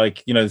comes to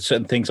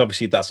certain things.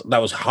 Obviously, that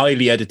was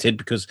highly edited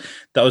because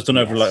that was done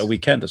over like a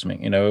weekend or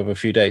something, over a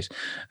few days.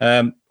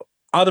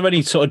 Are there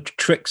any sort of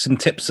tricks and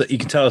tips that you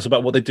can tell us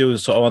about what they do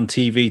sort of on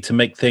TV to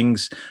make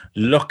things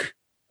look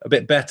a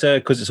bit better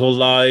because it's all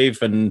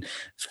live and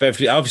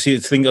obviously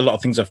a lot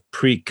of things are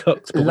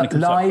pre-cooked. But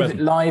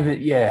live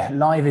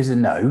is a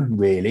no,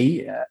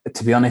 really.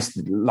 To be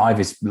honest, live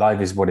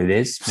is what it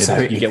is. So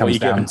it comes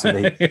down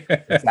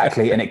to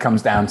exactly, and it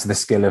comes down to the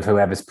skill of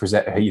whoever's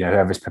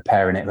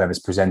preparing it, whoever's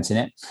presenting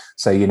it.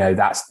 So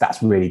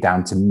that's really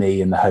down to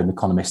me and the home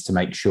economist to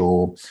make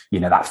sure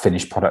that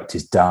finished product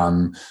is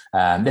done.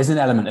 There's an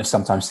element of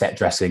sometimes set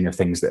dressing of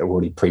things that are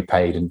already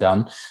prepaid and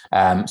done.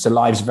 So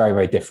live's very,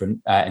 very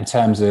different in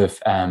terms of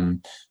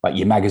like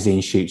your magazine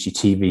shoots, your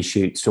TV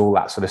shoots, all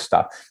that sort of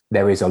stuff.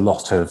 There is a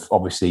lot of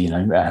obviously,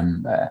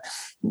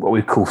 what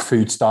we call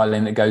food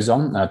styling that goes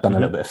on. I've done a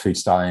little bit of food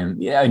styling,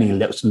 only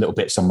little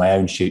bits on my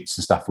own shoots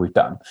and stuff we've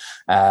done.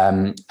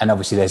 And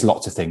obviously there's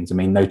lots of things. I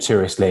mean,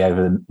 notoriously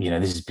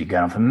this has been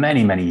going on for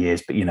many, many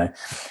years, but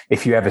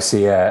if you ever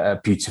see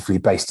a beautifully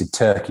basted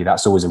turkey,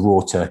 that's always a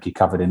raw turkey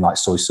covered in like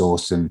soy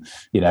sauce and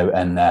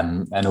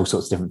all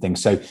sorts of different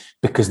things. So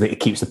because it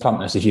keeps the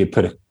plumpness, if you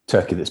put a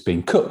turkey that's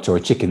been cooked or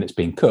a chicken that's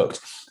been cooked,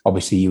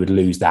 obviously you would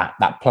lose that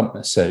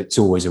plumpness. So it's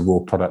always a raw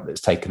product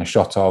that's taken a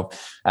shot of.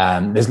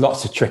 There's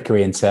lots of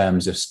trickery in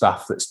terms of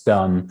stuff that's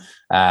done.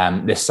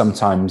 There's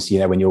sometimes,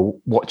 when you're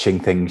watching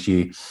things,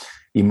 you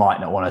might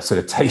not want to sort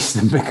of taste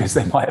them because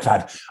they might have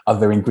had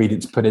other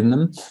ingredients put in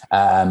them.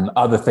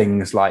 Other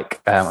things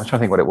like, I'm trying to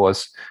think what it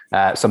was.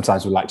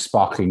 Sometimes with like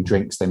sparkling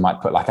drinks, they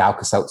might put like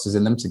Alka-Seltzers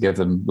in them to give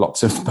them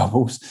lots of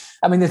bubbles.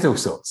 I mean, there's all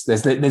sorts.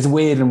 There's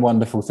weird and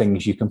wonderful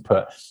things you can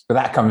put, but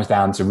that comes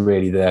down to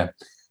really the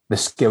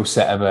skill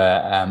set of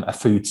a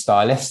food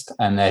stylist.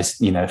 And there's,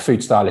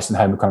 food stylist and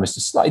home economist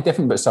are slightly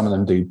different, but some of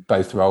them do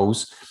both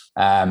roles.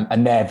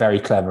 And they're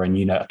very clever. And,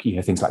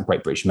 things like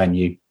Great British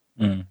Menu,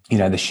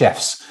 the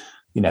chefs,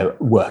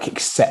 work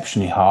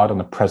exceptionally hard on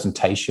the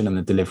presentation and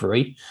the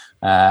delivery.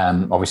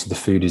 Obviously the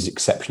food is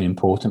exceptionally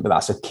important, but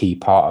that's a key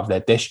part of their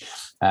dish.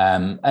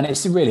 And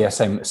it's really the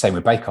same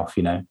with Bake Off,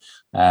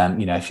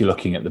 if you're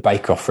looking at the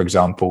Bake Off, for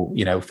example,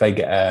 if they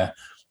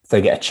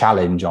get a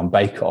challenge on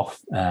Bake Off,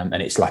 and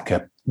it's like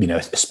a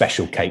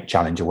special cake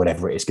challenge or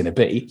whatever it is going to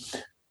be,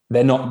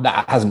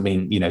 that hasn't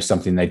been,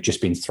 something they've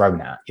just been thrown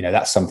at,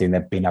 that's something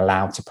they've been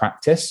allowed to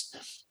practice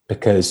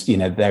because,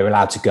 they're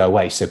allowed to go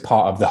away. So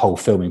part of the whole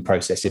filming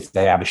process, if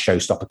they have a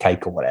showstopper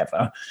cake or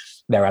whatever,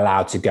 they're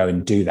allowed to go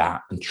and do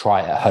that and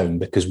try it at home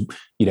because,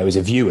 as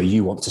a viewer,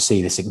 you want to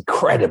see this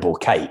incredible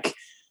cake,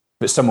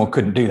 but someone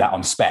couldn't do that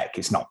on spec.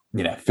 It's not,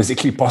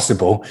 physically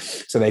possible.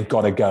 So they've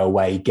got to go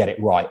away, get it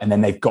right. And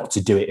then they've got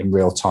to do it in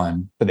real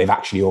time, but they've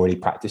actually already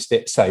practiced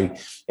it. So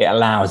it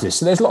allows us.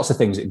 So there's lots of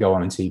things that go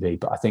on TV,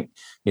 but I think,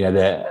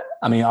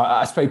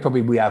 I suppose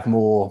probably we have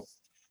more,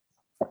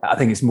 I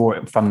think it's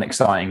more fun and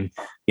exciting,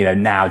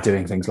 now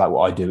doing things like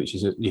what I do, which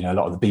is, a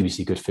lot of the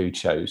BBC Good Food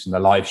shows and the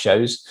live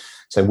shows.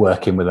 So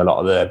working with a lot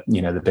of the,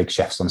 the big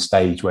chefs on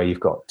stage where you've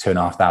got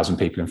 2,500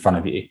 people in front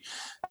of you,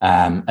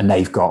 and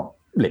they've got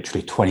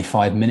literally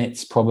 25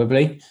 minutes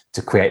probably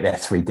to create their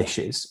 3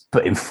 dishes,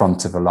 but in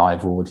front of a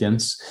live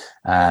audience,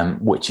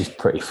 which is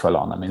pretty full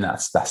on. I mean,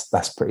 that's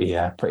pretty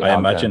hard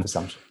for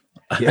some.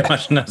 I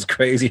imagine that's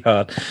crazy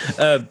hard.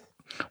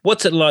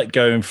 What's it like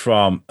going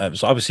from,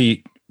 so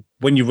obviously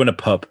when you run a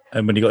pub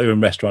and when you got your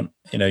own restaurant,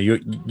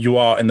 you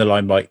are in the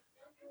limelight.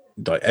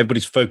 Like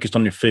everybody's focused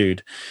on your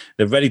food.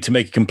 They're ready to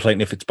make a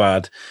complaint if it's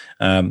bad.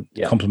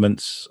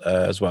 Compliments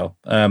as well.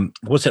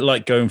 What's it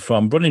like going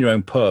from running your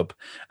own pub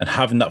and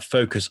having that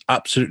focus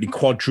absolutely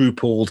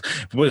quadrupled?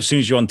 As soon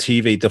as you're on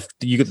TV,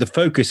 the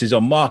focus is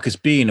on Marcus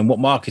Bean and what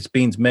Marcus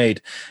Bean's made.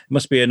 It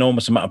must be an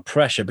enormous amount of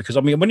pressure because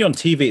when you're on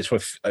TV, it's for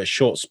a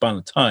short span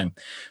of time.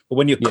 But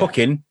when you're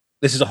cooking,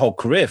 this is a whole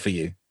career for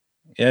you.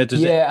 I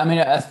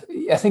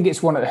think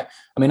it's one of the,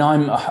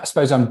 I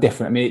suppose I'm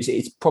different. I mean,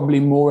 it's probably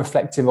more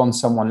reflective on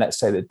someone, let's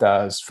say, that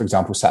does, for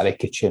example, Saturday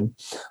Kitchen,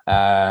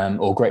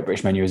 or Great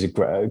British Menu is a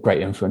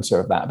great influencer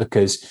of that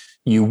because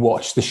you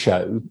watch the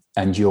show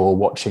and you're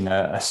watching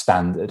a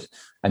standard,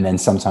 and then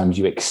sometimes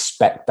you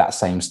expect that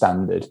same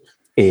standard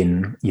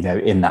in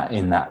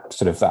that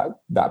sort of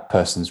that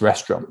person's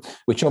restaurant,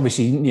 which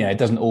obviously, it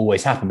doesn't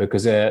always happen,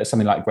 because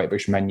something like Great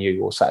British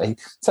Menu or Saturday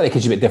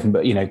Kitchen's a bit different,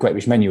 but Great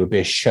British Menu would be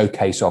a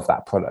showcase of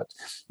that product.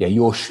 Yeah,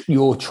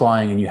 you're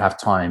trying and you have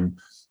time,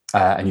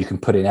 and you can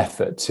put in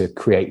effort to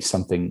create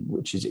something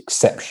which is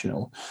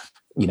exceptional.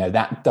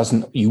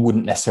 You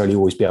wouldn't necessarily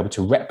always be able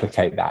to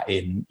replicate that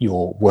in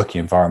your working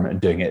environment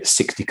and doing it at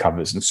 60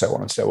 covers and so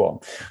on and so on.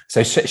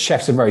 So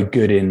chefs are very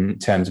good in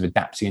terms of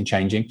adapting and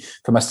changing.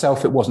 For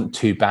myself, it wasn't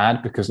too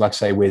bad, because like I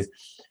say, with,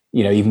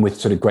 even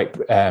with sort of great,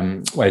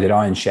 when I did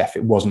Iron Chef,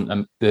 it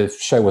wasn't, the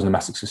show wasn't a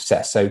massive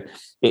success. So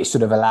it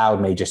sort of allowed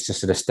me just to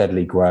sort of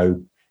steadily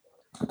grow,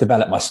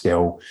 develop my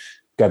skill,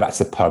 go back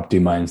to the pub, do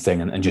my own thing,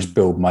 and just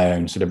build my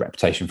own sort of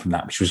reputation from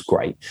that, which was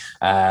great.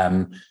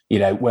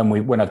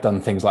 When I've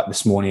done things like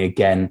this morning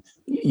again,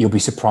 you'll be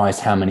surprised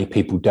how many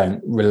people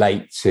don't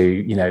relate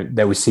to,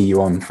 they would see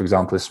you on, for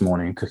example, this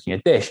morning cooking a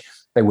dish.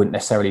 They wouldn't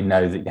necessarily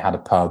know that you had a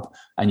pub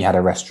and you had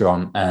a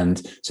restaurant.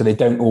 And so they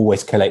don't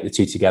always collate the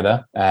two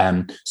together.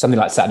 Something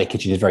like Saturday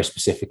Kitchen is very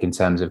specific in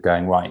terms of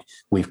going, right,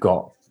 we've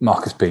got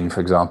Marcus Bean,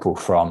 for example,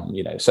 from,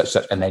 such,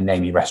 and they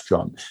name your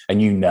restaurant,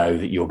 and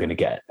that you're going to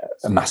get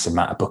a massive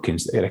amount of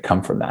bookings that are going to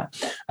come from that.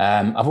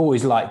 I've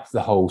always liked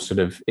the whole sort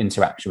of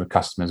interaction with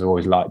customers. I've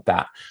always liked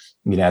that,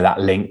 that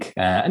link.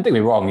 And don't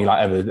get me wrong,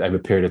 over a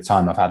period of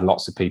time, I've had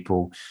lots of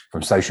people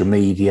from social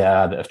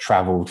media that have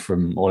traveled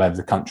from all over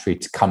the country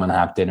to come and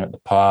have dinner at the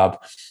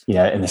pub,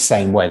 in the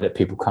same way that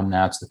people come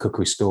now to the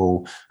cookery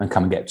stall and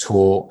come and get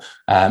taught.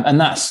 And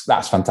that's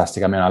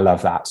fantastic. I mean, I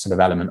love that sort of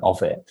element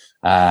of it.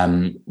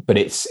 But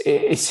it's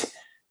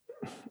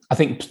I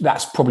think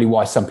that's probably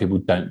why some people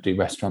don't do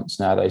restaurants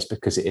nowadays,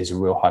 because it is a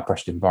real high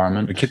pressured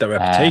environment. You keep that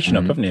reputation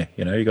up, haven't you?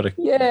 You got to.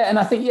 Yeah, and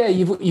I think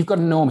you've got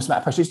an enormous amount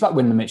of pressure. It's like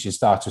winning the Michelin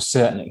star to a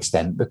certain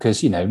extent,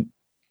 because a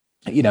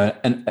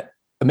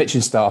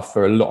Michelin star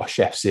for a lot of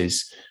chefs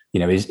is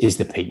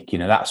the peak.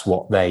 That's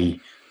what they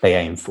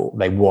aim for.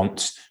 They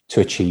want to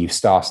achieve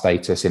star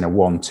status in a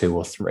 1, 2,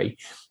 or 3.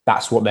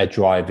 That's what they're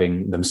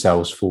driving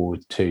themselves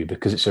forward to,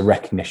 because it's a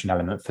recognition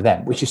element for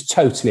them, which is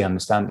totally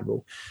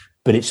understandable.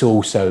 But it's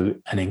also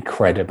an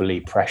incredibly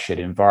pressured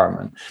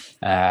environment.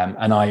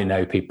 And I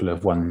know people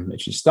have won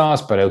Michelin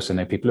stars, but I also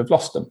know people have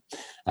lost them.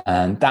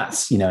 And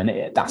that's,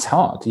 that's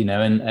hard,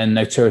 and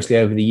notoriously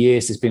over the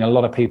years, there's been a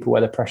lot of people where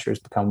the pressure has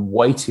become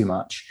way too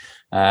much.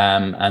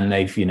 And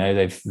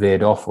they've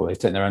veered off, or they've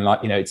taken their own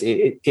life.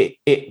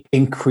 It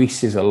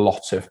increases a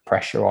lot of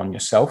pressure on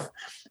yourself,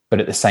 but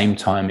at the same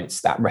time,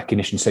 it's that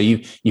recognition. So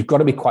you've got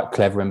to be quite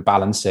clever in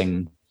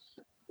balancing,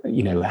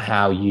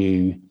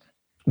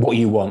 what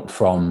you want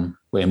from,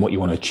 and what you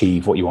want to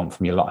achieve, what you want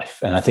from your life.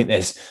 And I think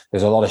there's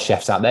a lot of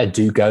chefs out there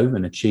do go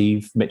and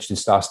achieve Michelin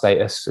star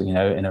status, in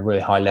a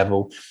really high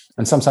level.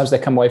 And sometimes they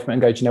come away from it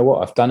and go, do you know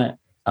what? I've done it.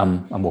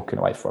 I'm walking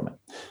away from it.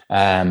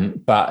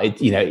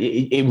 But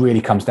it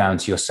really comes down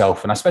to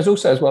yourself. And I suppose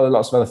also as well,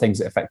 lots of other things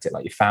that affect it,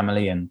 like your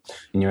family and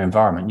your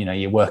environment.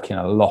 You're working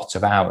a lot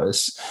of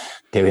hours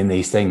doing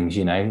these things,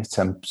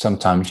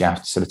 sometimes you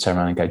have to sort of turn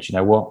around and go, do you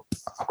know what?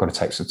 I've got to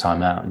take some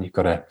time out, and you've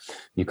got to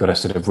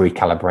sort of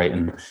recalibrate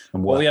and work.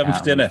 What are we having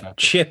for dinner?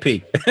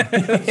 Chippy.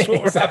 That's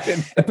what we're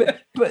having.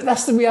 But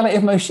that's the reality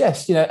of most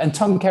chefs, and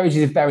Tom Kerridge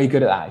is very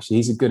good at that. Actually,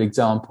 he's a good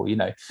example. We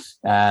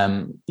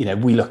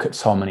look at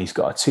Tom, and he's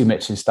got a 2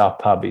 Michelin star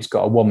pub. He's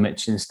got a 1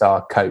 Michelin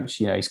star coach.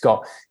 He's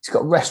got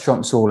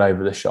restaurants all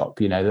over the shop,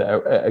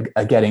 that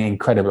are getting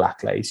incredible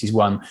accolades. He's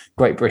won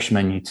Great British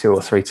Menu 2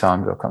 or 3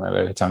 times. I can't remember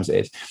how many times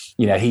it is.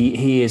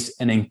 He is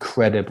an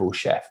incredible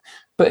chef.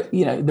 But,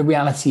 the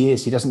reality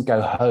is he doesn't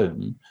go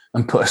home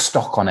and put a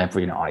stock on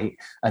every night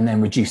and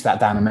then reduce that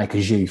down and make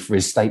a jus for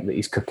his steak that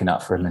he's cooking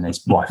up for him and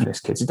his wife and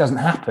his kids. It doesn't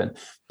happen.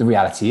 The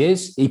reality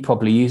is he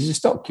probably uses a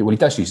stock cube. Well, he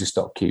does use a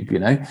stock cube,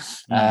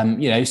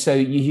 so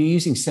you're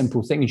using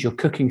simple things. You're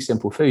cooking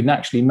simple food. And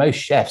actually, most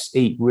chefs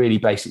eat really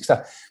basic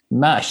stuff. The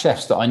amount of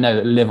chefs that I know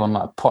that live on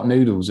like pot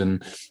noodles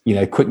and,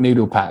 quick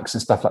noodle packs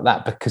and stuff like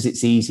that, because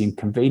it's easy and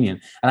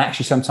convenient. And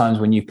actually, sometimes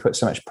when you put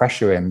so much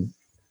pressure in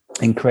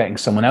creating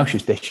someone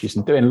else's dishes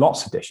and doing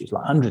lots of dishes,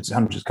 like hundreds and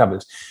hundreds of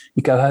covers,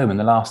 you go home and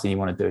the last thing you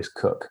want to do is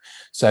cook.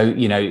 So,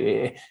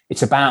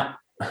 it's about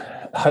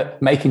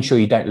making sure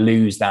you don't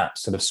lose that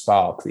sort of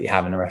spark that you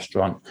have in a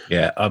restaurant.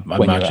 Yeah, I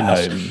when imagine you're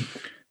at home.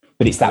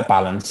 But it's that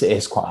balance. It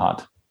is quite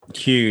hard.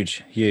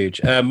 Huge.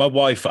 My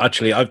wife,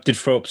 actually, I did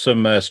throw up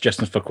some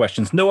suggestions for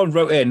questions. No one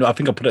wrote in. I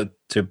think I put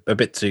it a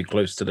bit too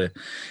close to the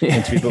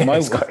interview.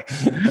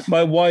 But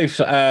my wife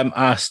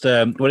asked,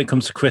 when it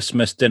comes to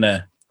Christmas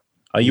dinner,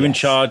 are you in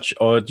charge,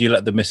 or do you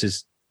let the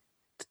missus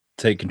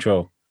take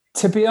control?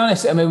 To be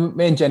honest,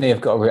 me and Jenny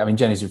have got.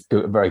 Jenny's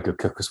a very good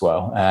cook as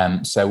well.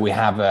 So we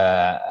have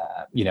a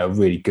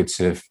really good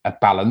sort of a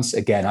balance.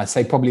 Again, I'd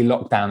say probably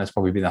lockdown has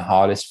probably been the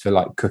hardest for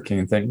like cooking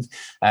and things.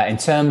 In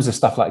terms of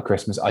stuff like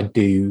Christmas, I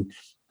do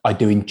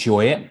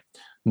enjoy it.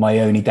 My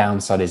only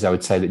downside is I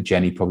would say that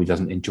Jenny probably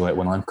doesn't enjoy it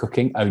when I'm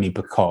cooking, only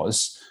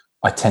because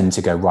I tend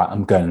to go, right,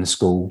 I'm going to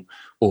school,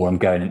 or I'm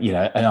going,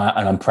 and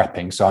I'm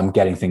prepping. So I'm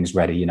getting things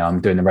ready. I'm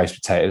doing the roast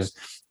potatoes,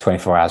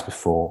 24 hours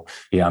before.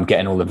 I'm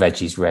getting all the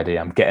veggies ready.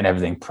 I'm getting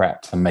everything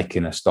prepped. I'm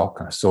making a stock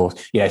and a sauce.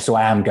 So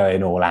I am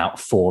going all out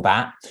for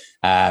that.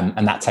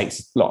 And that takes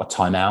a lot of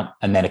time out.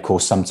 And then, of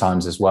course,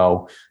 sometimes as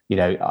well,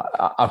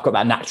 I've got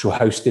that natural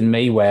host in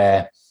me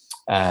where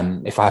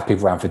if I have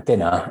people around for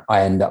dinner,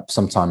 I end up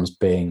sometimes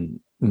being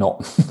not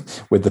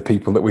with the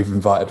people that we've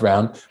invited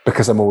around,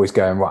 because I'm always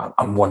going, right,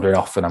 I'm wandering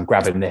off and I'm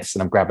grabbing this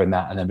and I'm grabbing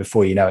that. And then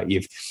before you know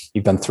it,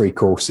 you've done 3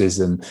 courses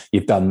and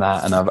you've done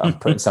that, and I'm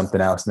putting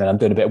something else, and then I'm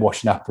doing a bit of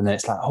washing up, and then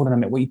it's like, hold on a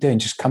minute, what are you doing?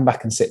 Just come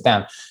back and sit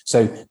down.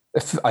 So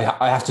I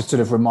have to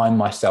sort of remind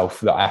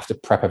myself that I have to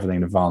prep everything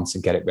in advance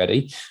and get it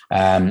ready.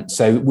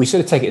 So we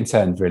sort of take it in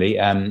turns, really.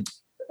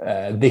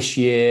 This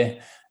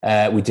year,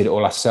 we did it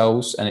all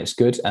ourselves, and it's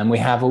good. And we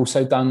have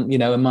also done,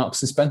 a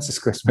Marks and Spencer's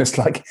Christmas,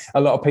 like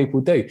a lot of people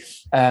do.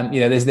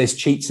 There's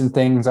cheats and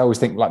things. I always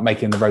think like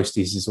making the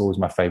roasties is always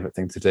my favourite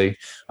thing to do.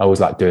 I always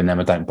like doing them.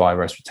 I don't buy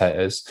roast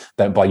potatoes,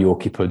 don't buy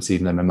Yorkie puds,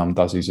 even though my mum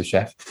does, who's a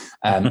chef.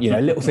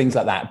 Little things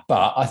like that.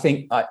 But I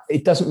think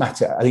it doesn't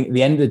matter. I think at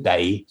the end of the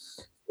day,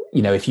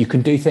 if you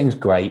can do things,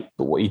 great.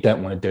 But what you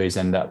don't want to do is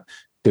end up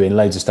doing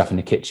loads of stuff in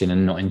the kitchen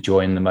and not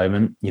enjoying the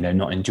moment,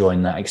 not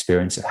enjoying that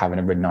experience of having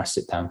a really nice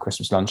sit down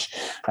Christmas lunch.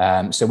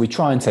 So we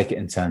try and take it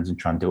in turns and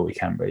try and do what we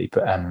can, really.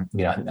 But, I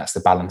think that's the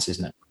balance,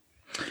 isn't it?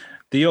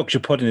 The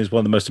Yorkshire pudding is one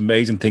of the most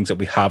amazing things that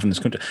we have in this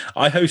country.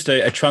 I host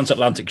a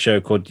transatlantic show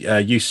called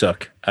You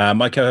Suck.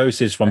 My co-host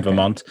is from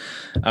Vermont,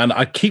 and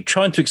I keep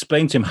trying to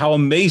explain to him how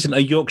amazing a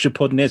Yorkshire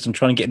pudding is and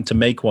trying to get him to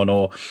make one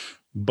or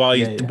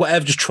buy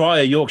whatever, just try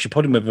a Yorkshire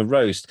pudding with a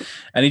roast.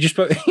 And he just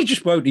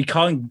won't. He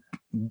can't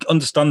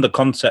understand the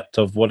concept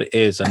of what it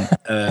is, and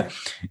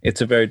it's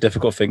a very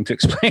difficult thing to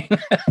explain.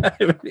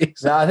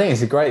 No, I think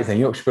it's a great thing.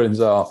 Yorkshire puddings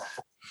are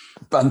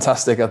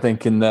fantastic. I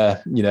think in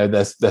there,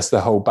 there's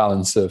the whole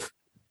balance of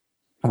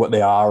what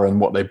they are and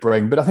what they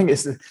bring. But I think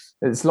it's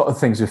a lot of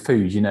things with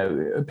food.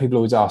 People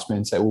always ask me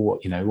and say,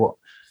 well,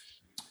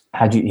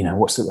 how do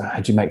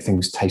you make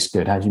things taste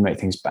good? How do you make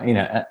things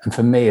bad? And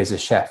for me as a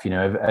chef,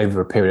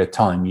 over a period of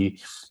time,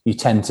 you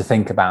tend to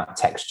think about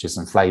textures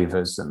and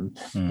flavors and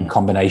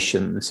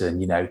combinations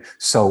and,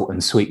 salt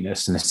and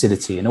sweetness and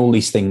acidity and all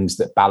these things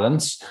that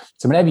balance.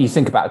 So whenever you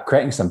think about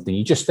creating something,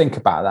 you just think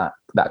about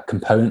that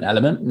component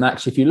element. And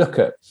actually, if you look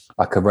at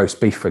like a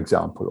roast beef, for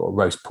example, or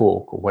roast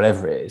pork or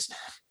whatever it is,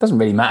 it doesn't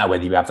really matter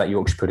whether you have that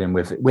Yorkshire pudding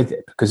with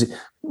it, because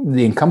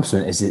the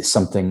encompassment is it's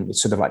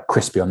sort of like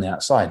crispy on the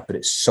outside, but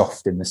it's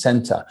soft in the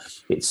center.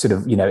 It's sort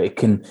of, it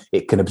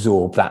can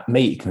absorb that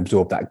meat, it can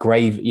absorb that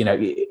gravy,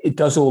 it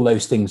does all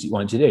those things you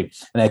want it to do.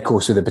 And then, of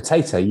course, with a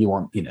potato, you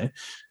want,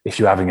 if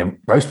you're having a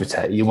roast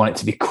potato, you want it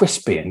to be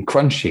crispy and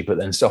crunchy, but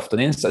then soft on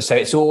the inside. So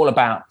it's all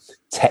about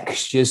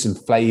textures and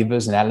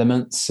flavors and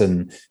elements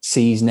and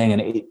seasoning.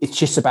 And it's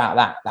just about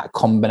that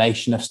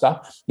combination of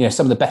stuff.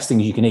 Some of the best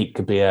things you can eat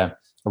could be a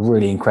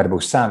really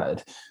incredible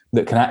salad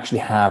that can actually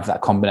have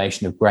that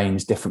combination of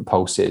grains, different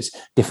pulses,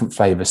 different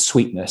flavors,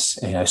 sweetness,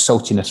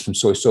 saltiness from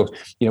soy sauce,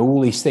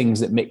 all these things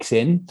that mix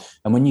in.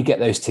 And when you get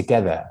those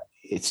together,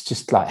 it's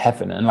just like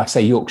heaven. And like I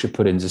say, Yorkshire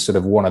puddings are sort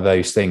of one of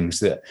those things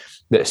that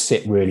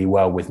sit really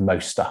well with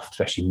most stuff,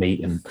 especially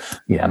meat. And,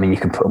 you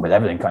can put them with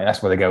everything.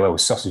 That's where they go well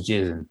with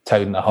sausages and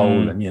toad in the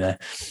hole. And,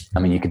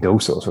 you could do all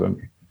sorts of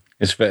them.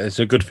 It's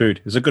a good food.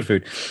 It's a good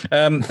food.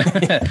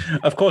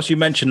 Of course, you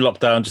mentioned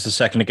lockdown just a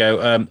second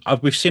ago.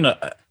 We've seen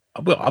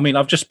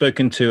I've just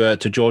spoken to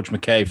George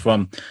McKay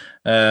from.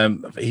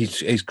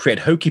 He's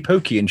created Hokey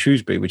Pokey in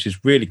Shrewsbury, which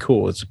is really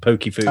cool. It's a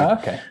pokey food. Oh,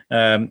 okay.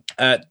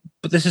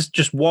 But this is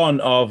just one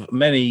of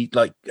many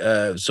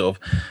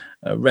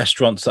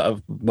restaurants that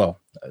have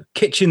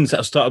kitchens that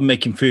have started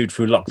making food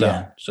through lockdown.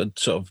 Yeah. So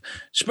sort of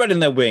spreading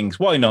their wings.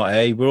 Why not?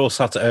 We're all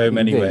sat at home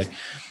anyway.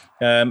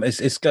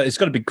 It's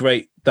got to be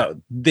great that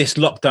this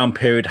lockdown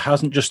period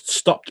hasn't just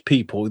stopped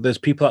people. There's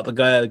people out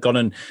there that gone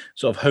and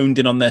sort of honed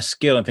in on their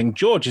skill. I think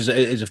George is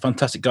a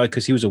fantastic guy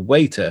because he was a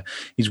waiter.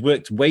 He's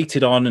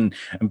waited on and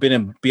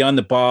been behind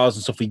the bars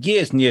and stuff for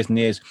years and years and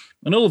years.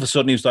 And all of a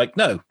sudden he was like,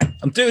 no,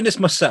 I'm doing this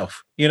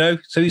myself,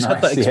 So he's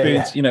had that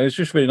experience, It's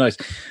just really nice.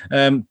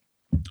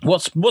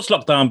 What's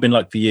lockdown been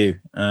like for you?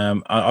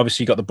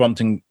 Obviously you got the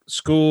Brompton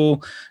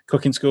school,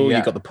 cooking school,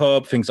 you got the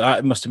pub, things like that.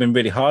 It must have been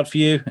really hard for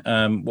you.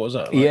 What was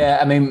that like?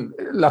 Yeah,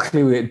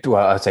 luckily,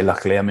 I'd say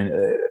luckily,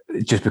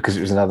 just because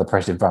it was another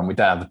pressure environment, we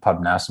don't have the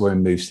pub now. So when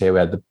we moved here,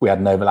 we had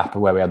an overlap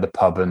of where we had the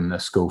pub and the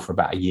school for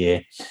about a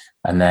year.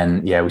 And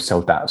then, we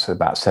sold that so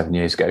about 7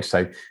 years ago.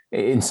 So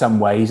in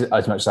some ways,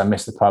 as much as I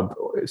miss the pub,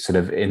 sort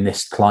of in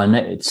this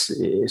climate, it's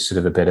sort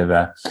of a bit of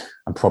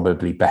I'm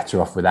probably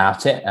better off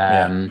without it.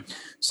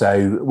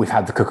 So we've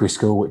had the cookery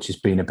school, which has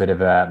been a bit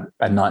of a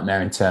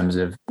nightmare in terms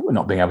of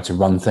not being able to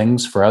run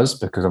things for us,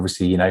 because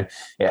obviously, it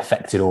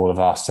affected all of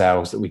our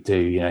sales that we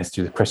do,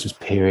 through the Christmas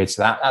period.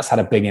 So that's had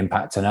a big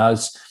impact on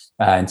us.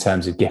 In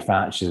terms of gift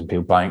vouchers and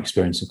people buying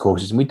experience and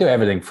courses. And we do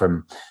everything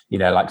from,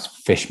 like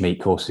fish meat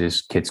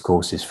courses, kids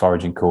courses,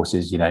 foraging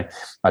courses,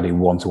 I do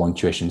one-to-one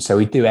tuition. So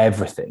we do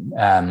everything.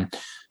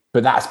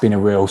 but that's been a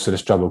real sort of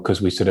struggle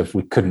because we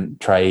couldn't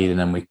trade, and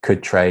then we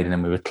could trade, and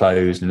then we were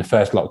closed. And the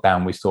first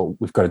lockdown, we thought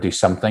we've got to do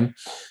something.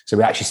 So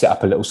we actually set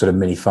up a little sort of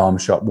mini farm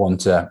shop, one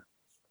to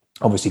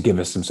obviously give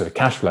us some sort of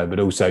cash flow, but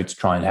also to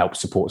try and help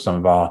support some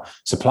of our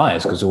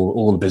suppliers, because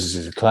all the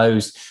businesses are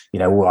closed.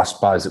 All our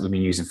suppliers that we've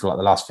been using for like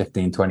the last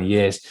 15, 20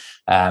 years,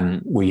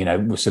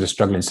 we're sort of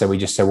struggling. So we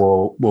just said,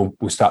 well, we'll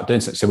start doing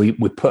something. So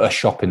we put a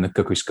shop in the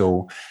cookery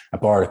school. I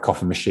borrowed a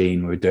coffee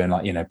machine. We were doing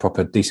like,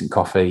 proper decent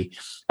coffee.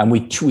 And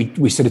we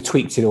sort of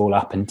tweaked it all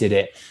up and did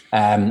it.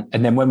 And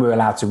then when we were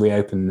allowed to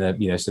reopen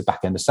the back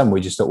end of summer,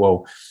 we just thought,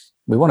 well,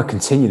 we want to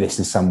continue this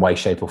in some way,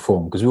 shape or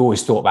form, because we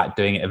always thought about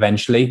doing it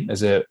eventually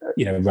as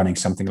running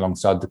something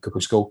alongside the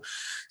cookery school.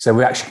 So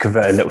we actually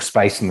converted a little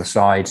space on the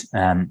side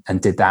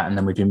and did that. And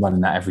then we've been running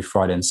that every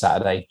Friday and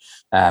Saturday,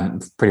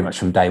 pretty much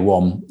from day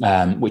one,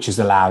 which has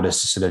allowed us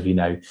to sort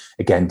of,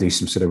 again, do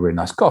some sort of really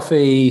nice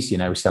coffees.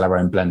 We sell our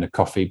own blend of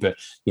coffee, but,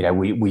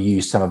 we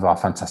use some of our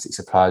fantastic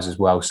suppliers as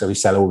well. So we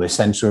sell all the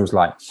essentials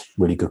like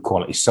really good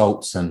quality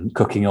salts and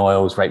cooking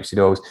oils, rapeseed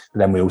oils. But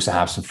then we also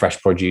have some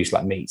fresh produce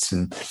like meats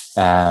and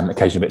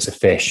occasional bits of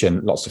fish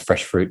and lots of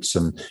fresh fruits,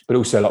 but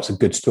also lots of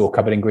good store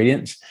covered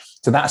ingredients.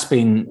 So that's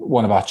been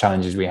one of our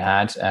challenges we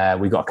had.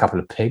 We got a couple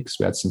of pigs.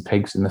 We had some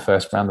pigs in the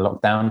first round of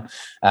lockdown.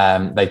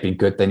 They've been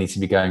good. They need to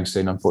be going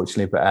soon,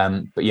 unfortunately.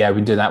 But yeah,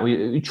 we do that.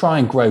 We try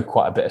and grow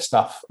quite a bit of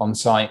stuff on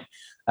site.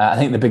 I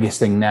think the biggest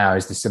thing now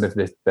is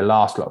the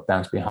last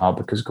lockdown's been hard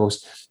because, of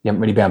course, you haven't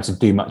really been able to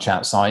do much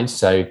outside.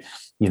 So,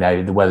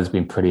 the weather's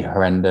been pretty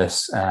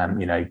horrendous.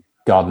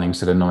 Gardening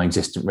sort of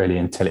non-existent really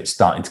until it's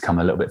starting to come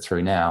a little bit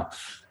through now.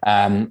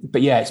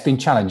 But yeah, it's been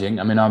challenging.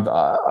 I mean,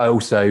 I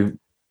also,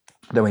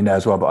 that we know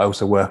as well, but I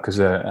also work as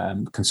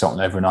a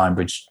consultant over in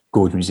Ironbridge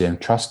Gorge Museum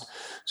Trust.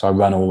 So I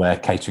run all their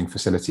catering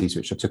facilities,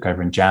 which I took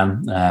over in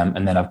Jan.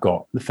 And then I've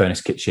got the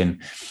Furnace Kitchen,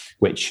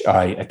 which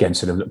I, again,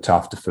 sort of looked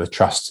after for the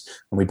trust.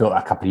 And we built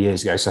that a couple of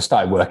years ago. So I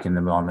started working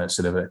them on a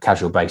sort of a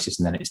casual basis,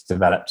 and then it's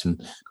developed and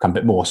become a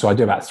bit more. So I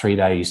do about 3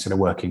 days sort of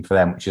working for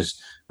them, which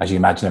is, as you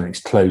imagine,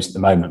 everything's closed at the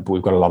moment, but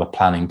we've got a lot of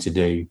planning to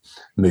do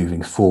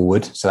moving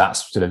forward. So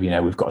that's sort of,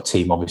 we've got a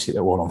team, obviously, that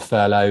are all on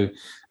furlough.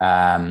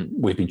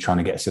 We've been trying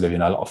to get sort of, a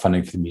lot of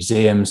funding for the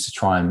museums to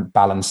try and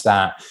balance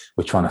that.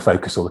 We're trying to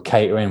focus all the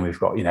catering. We've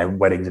got,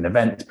 weddings and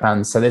events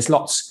plans. So there's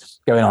lots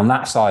going on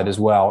that side as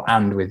well.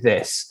 And with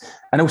this,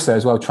 and also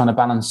as well, trying to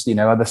balance,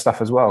 other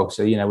stuff as well.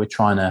 So, we're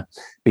trying to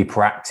be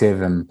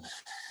proactive, and,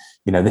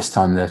 this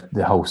time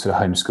the whole sort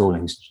of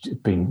homeschooling's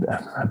been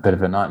a bit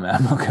of a nightmare.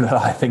 I'm not going to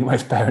lie. I think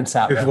most parents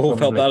out there we've all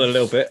felt that a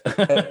little bit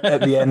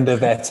at the end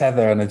of their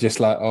tether, and are just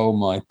like, oh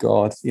my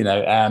God,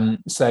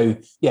 so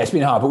yeah, it's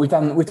been hard, but we've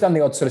done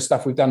the odd sort of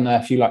stuff. We've done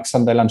a few like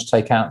Sunday lunch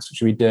takeouts,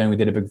 which we're doing. We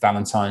did a big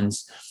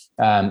Valentine's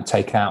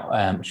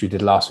takeout, which we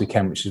did last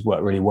weekend, which has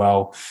worked really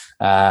well.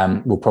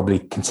 We'll probably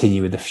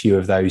continue with a few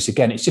of those.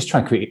 Again, it's just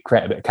trying to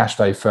create a bit of cash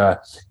flow for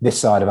this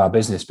side of our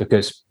business,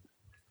 because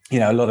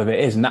a lot of it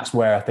is, and that's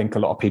where I think a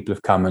lot of people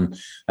have come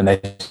and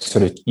they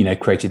sort of,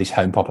 created these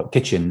home pop-up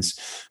kitchens,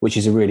 which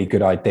is a really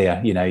good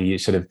idea. You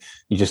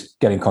just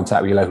get in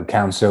contact with your local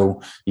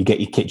council, you get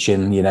your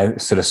kitchen,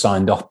 sort of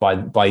signed off by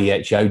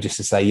EHO just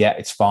to say, yeah,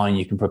 it's fine.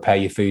 You can prepare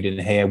your food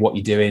in here, what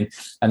you're doing.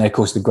 And then, of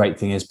course, the great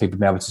thing is people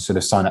be able to sort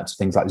of sign up to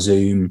things like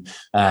Zoom,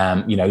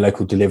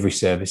 local delivery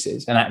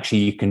services. And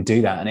actually you can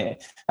do that.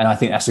 And I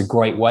think that's a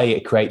great way.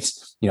 It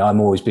creates, I've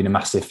always been a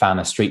massive fan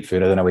of street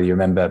food. I don't know whether you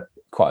remember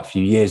quite a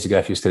few years ago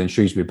if you're still in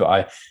Shrewsbury, but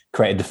I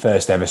created the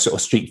first ever sort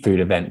of street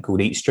food event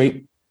called Eat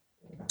Street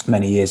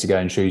many years ago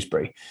in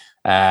Shrewsbury.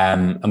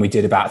 And we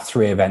did about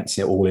 3 events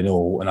all in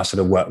all. And I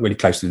sort of worked really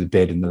closely with the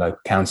bid and the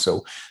local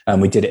council.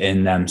 And we did it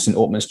in St.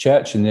 Ortman's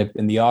Church in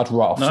the yard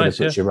right off sort of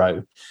Butcher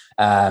Road.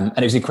 And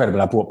it was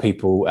incredible. I brought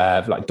people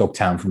like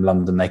Dogtown from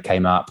London. They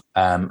came up.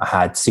 I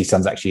had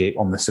Seasons actually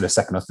on the sort of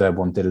second or third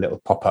one, did a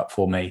little pop-up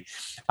for me.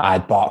 I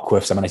had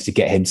Barkworth. I managed to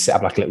get him to set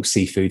up like a little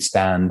seafood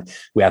stand.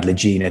 We had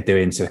Legina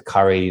doing sort of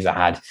curries.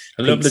 I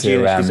love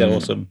Legina.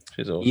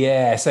 She's awesome.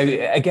 Yeah. So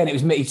again, it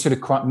was me sort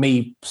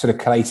of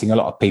collating a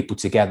lot of people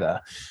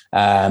together.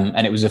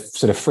 And it was a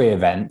sort of free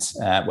event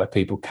where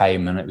people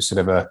came, and it was sort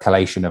of a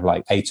collation of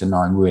like 8 or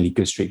 9 really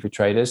good street food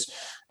traders.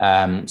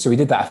 So we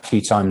did that a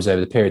few times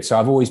over the period. So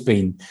I've always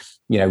been,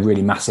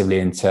 really massively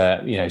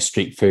into,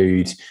 street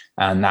food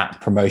and that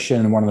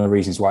promotion. And one of the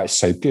reasons why it's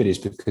so good is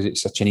because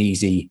it's such an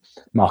easy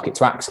market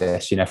to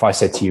access. If I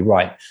said to you,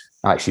 right,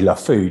 I actually love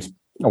food,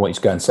 I want you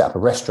to go and set up a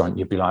restaurant,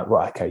 you'd be like,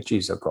 right, okay,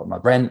 geez, I've got my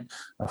rent,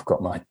 I've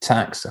got my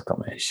tax, I've got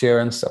my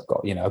insurance, I've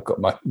got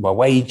my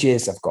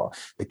wages, I've got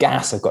the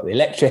gas, I've got the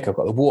electric, I've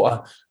got the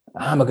water.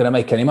 How am I going to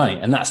make any money?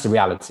 And that's the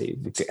reality.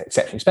 It's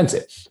exceptionally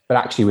expensive. But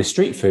actually with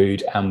street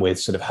food and with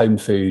sort of home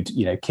food,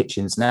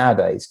 kitchens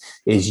nowadays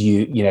is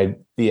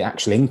the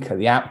actual income,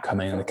 the outcome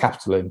and the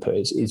capital input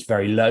is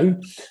very low.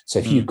 So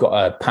if you've got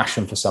a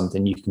passion for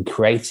something, you can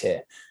create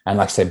it. And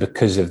like I said,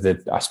 because of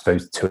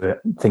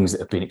things that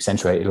have been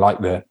accentuated,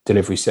 like the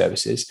delivery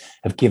services,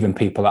 have given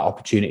people that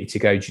opportunity to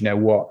go, do you know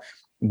what?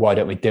 Why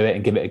don't we do it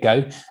and give it a go?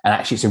 And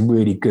actually it's a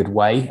really good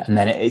way. And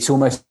then it's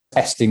almost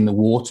testing the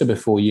water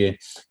before you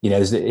know,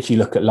 if you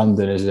look at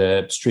London as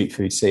a street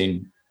food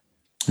scene.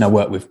 And I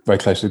work with very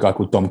closely with a guy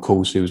called Dom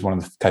Coles, who was one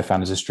of the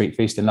co-founders of Street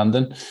Feast in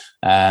London.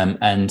 And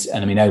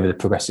I mean, over the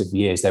progressive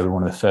years, they were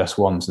one of the first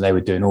ones, and they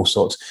were doing all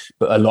sorts.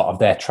 But a lot of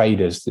their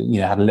traders,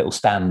 you know, had a little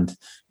stand,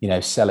 you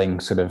know,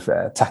 selling sort of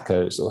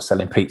tacos or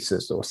selling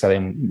pizzas or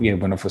selling, you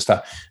know, wonderful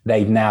stuff.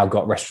 They've now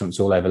got restaurants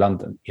all over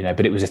London, you know,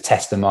 but it was a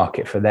tester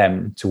market for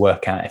them to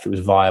work out if it was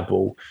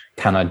viable.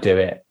 Can I do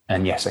it?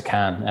 And yes, I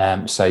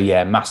can. So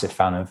yeah, massive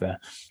fan of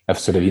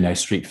sort of, you know,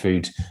 street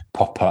food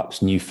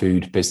pop-ups, new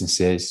food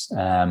businesses.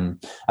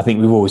 I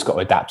think we've always got to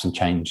adapt and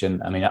change.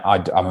 And I mean,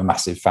 I'm a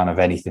massive fan of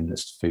anything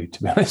that's food,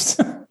 to be honest.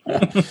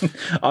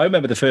 I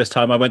remember the first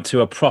time I went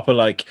to a proper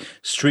like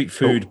street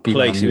food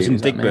place. It was in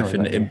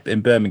Digbeth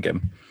in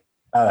Birmingham.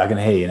 Oh, I can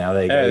hear you now.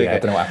 There you go. Yeah, I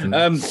don't know what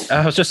happened.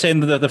 I was just saying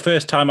that the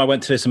first time I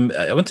went to this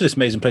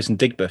amazing place in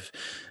Digbeth.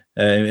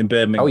 In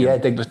Birmingham. Oh yeah,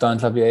 Digbeth Dining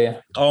Club, yeah.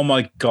 Oh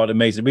my god,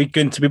 amazing! We've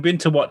been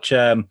to watch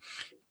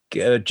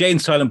Jay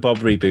and Silent Bob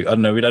reboot. I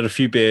don't know. We'd had a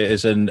few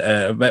beers and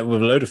met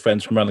with a load of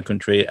friends from around the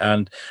country.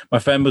 And my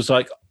friend was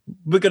like,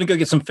 "We're going to go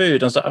get some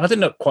food." I was like, I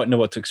didn't quite know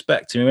what to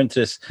expect. And we went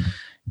to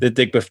the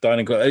Digbeth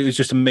Dining Club. It was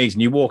just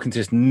amazing. You walk into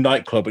this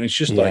nightclub and it's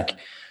just like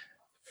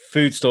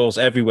food stalls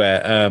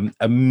everywhere.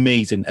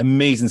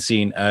 Amazing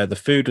scene.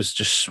 The food was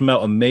just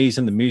smelled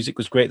amazing. The music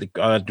was great.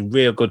 I had a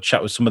real good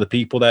chat with some of the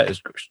people there. It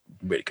was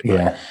really good.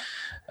 Yeah.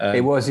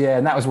 It was, yeah,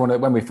 and that was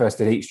one when we first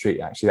did Eat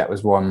Street. Actually, that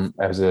was one.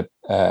 There was a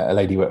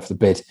lady who worked for the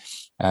Bid,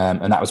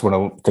 and that was one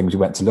of the things we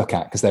went to look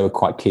at because they were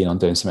quite keen on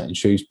doing something in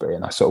Shrewsbury.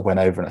 And I sort of went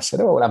over and I said,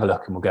 "Oh, we'll have a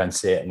look and we'll go and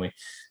see it." And we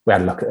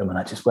had a look at them, and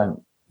I just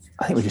went,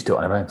 "I think we just do it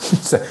on our own."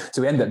 so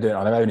we ended up doing it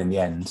on our own in the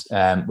end,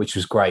 which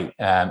was great.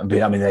 I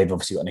mean, they've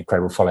obviously got an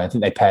incredible following. I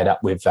think they paired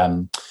up with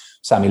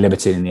Sammy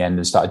Libertine in the end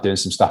and started doing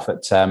some stuff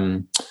at.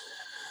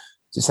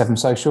 Seven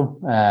Social.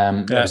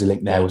 There was a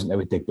link there, wasn't there,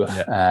 with Digbeth?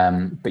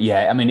 Yeah. But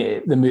yeah, I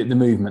mean, the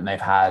movement they've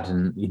had,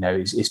 and you know,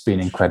 it's been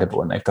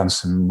incredible, and they've done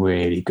some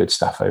really good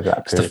stuff over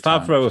that period. It's the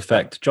Favreau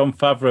effect. John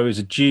Favreau is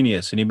a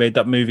genius, and he made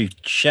that movie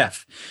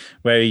Chef,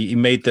 where he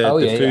made the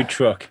food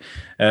truck.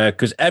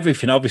 Because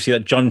everything, obviously,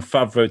 that John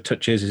Favreau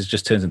touches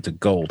just turns into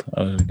gold,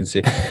 as you can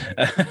see.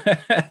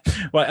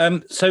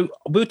 Right. So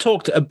we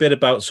talked a bit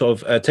about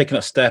sort of taking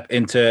that step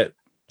into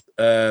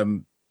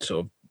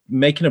sort of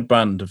making a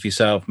brand of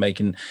yourself,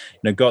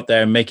 go out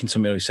there and making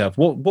something of yourself.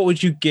 What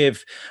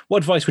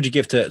advice would you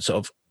give to sort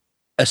of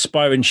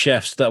aspiring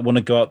chefs that want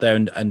to go out there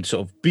and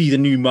sort of be the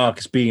new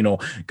Marcus Bean or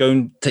go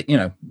and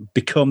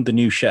become the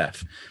new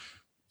chef?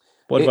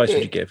 What advice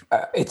would you give?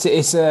 It's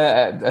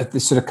a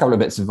sort of couple of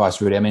bits of advice,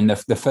 really. I mean, the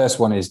first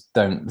one is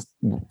don't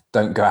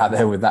go out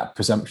there with that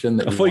presumption.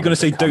 That I thought you were going to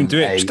say don't do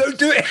it. Just don't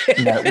do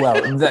it. No,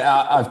 well,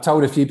 I've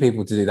told a few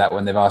people to do that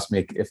when they've asked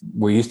me if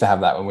we used to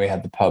have that when we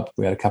had the pub.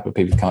 We had a couple of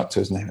people come up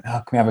to us and they went,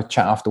 "Oh, can we have a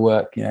chat after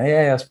work?" You know,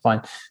 yeah, that's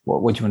fine.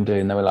 What do you want to do?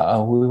 And they were like,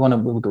 "Oh,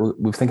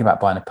 we're thinking about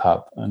buying a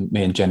pub." And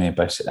me and Jenny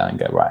both sit down and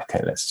go, "Right,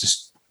 okay, let's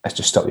just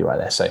stop you right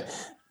there." So,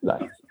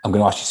 like, I'm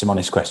going to ask you some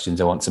honest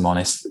questions. I want some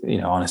honest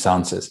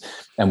answers.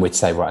 And we'd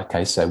say, right,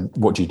 okay, so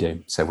what do you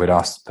do? So we'd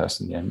ask the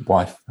person,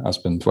 wife,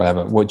 husband,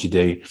 whatever, what do you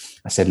do?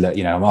 I said, look,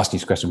 I'm asking you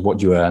this question. What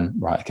do you earn?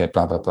 Right, okay,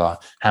 blah, blah, blah.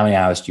 How many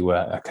hours do you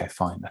work? Okay,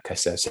 fine. Okay,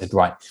 so I said,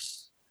 right,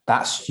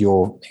 that's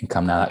your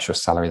income now. That's your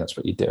salary. That's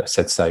what you do. I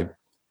said, so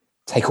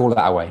take all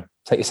that away.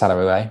 Take your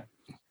salary away.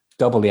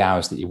 Double the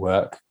hours that you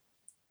work.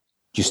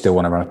 Do you still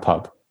want to run a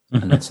pub?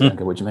 And they'd say,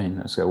 okay, what do you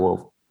mean? I go,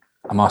 well,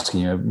 I'm asking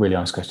you a really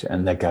honest question.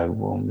 And they go,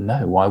 well,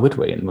 no, why would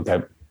we? And we'll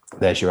go,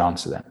 there's your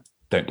answer then.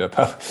 Don't do a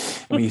pub.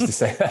 And we used to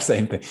say that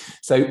same thing.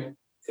 So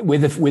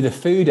with the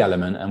food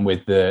element and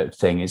with the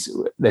thing is,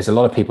 there's a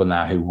lot of people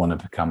now who want to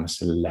become a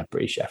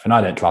celebrity chef. And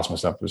I don't class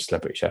myself as a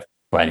celebrity chef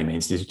by any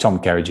means. There's Tom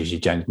Kerridge,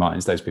 James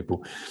Martins, those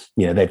people,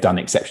 they've done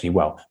exceptionally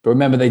well. But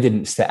remember, they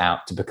didn't set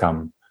out to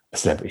become a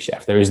celebrity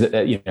chef. There is,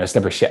 a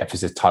celebrity chef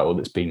is a title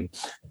that's been,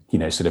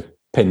 sort of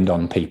pinned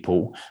on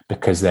people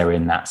because they're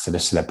in that sort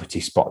of celebrity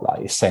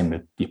spotlight. It's same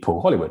with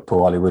Paul Hollywood.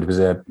 Paul Hollywood was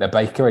a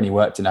baker and he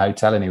worked in a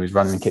hotel and he was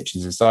running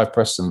kitchens in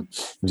Cyprus and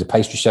he was a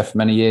pastry chef for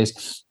many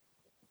years.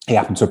 He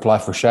happened to apply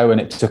for a show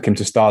and it took him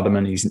to stardom,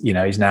 and he's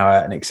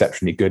now an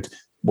exceptionally good,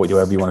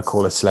 whatever you want to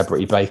call a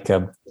celebrity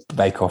baker,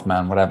 bake-off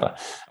man, whatever.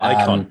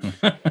 Icon.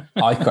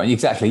 Icon,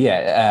 exactly,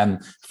 yeah.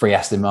 Free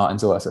Aston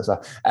Martins, all that sort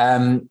of stuff.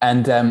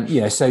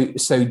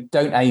 So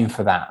don't aim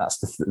for that. That's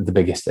the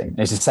biggest thing.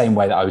 It's the same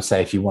way that I would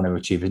say if you want to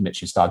achieve a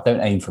Michelin star,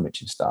 don't aim for a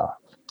Michelin star.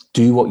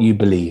 Do what you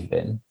believe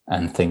in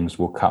and things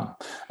will come.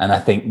 And I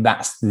think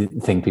that's the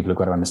thing people have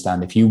got to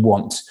understand. If you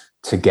want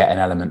to get an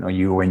element or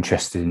you're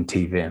interested in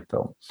TV and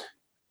film,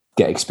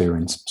 get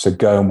experience. So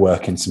go and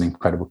work in some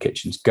incredible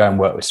kitchens, go and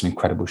work with some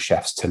incredible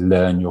chefs to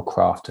learn your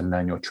craft and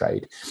learn your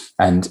trade.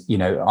 And,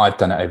 I've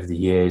done it over the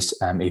years.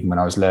 Even when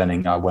I was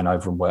learning, I went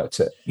over and worked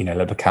at,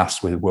 Le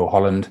Bocas with Will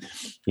Holland,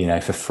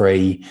 for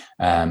free.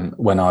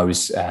 When I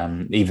was,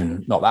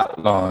 even not that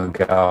long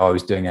ago, I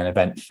was doing an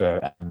event for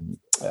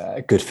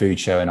good food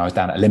show, and I was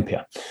down at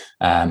Olympia.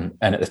 And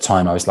at the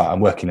time I was like,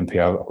 I'm working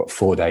Olympia. I've got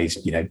 4 days,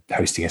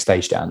 hosting a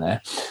stage down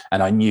there.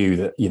 And I knew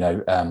that,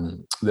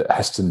 that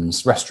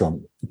Heston's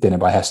restaurant, Dinner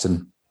by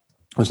Heston,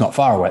 was not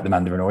far away at the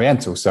Mandarin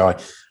Oriental. So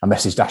I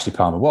messaged Ashley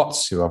Palmer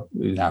Watts, who I'm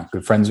now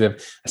good friends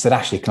with. I said,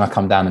 Ashley, can I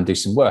come down and do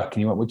some work?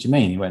 And he went, what do you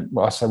mean? He went,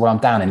 well, I said, well, I'm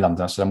down in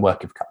London. I said, I'm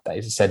working for a couple of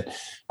days. I said,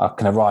 I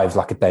can arrive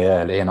like a day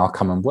early and I'll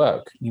come and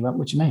work. And he went,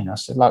 what do you mean? I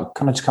said, like,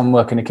 can I just come and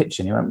work in the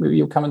kitchen? He went,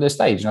 you'll come and do a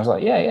stage. And I was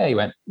like, yeah. He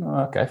went, oh,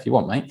 okay, if you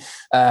want, mate.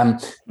 And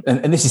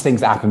this is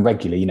things that happen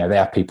regularly. They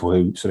have people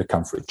who sort of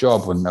come for a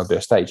job when they'll do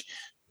a stage,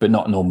 but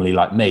not normally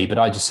like me. But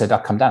I just said, I'll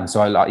come down.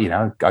 So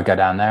I go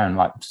down there and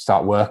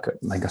start work.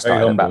 I think I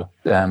started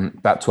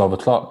about 12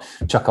 o'clock,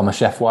 chuck on my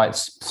chef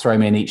whites, throw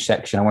me in each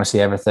section. I want to see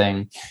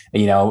everything,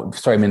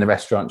 throw me in the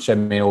restaurant, show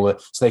me so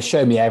they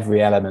show me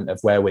every element of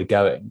where we're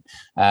going.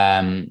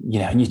 And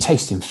you're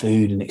tasting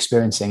food and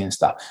experiencing and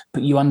stuff,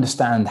 but you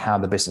understand how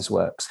the business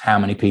works, how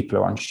many people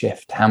are on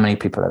shift, how many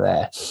people are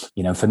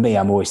there. For me,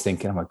 I'm always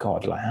thinking, oh my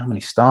God, like how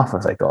many staff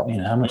have they got?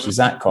 How much is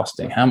that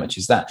costing? How much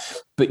is that?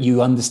 But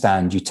you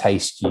understand, you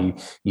taste,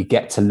 you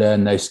get to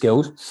learn those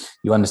skills.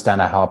 You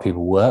understand how hard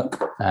people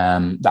work.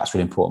 That's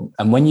really important.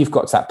 And when you've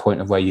got to that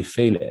point of where you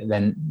feel it,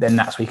 then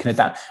that's where you can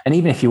adapt. And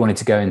even if you wanted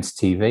to go into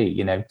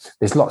TV,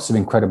 there's lots of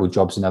incredible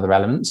jobs in other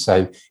elements.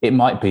 So it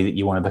might be that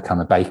you want to become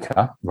a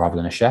baker rather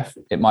than a chef.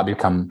 It might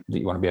become that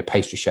you want to be a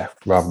pastry chef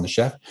rather than a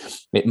chef.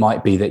 It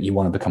might be that you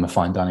want to become a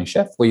fine dining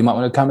chef, or you might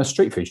want to become a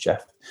street food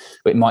chef.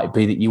 It might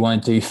be that you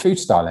want to do food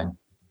styling.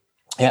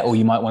 Yeah, or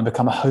you might want to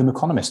become a home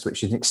economist,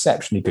 which is an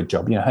exceptionally good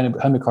job.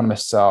 Home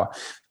economists are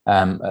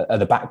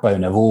the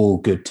backbone of all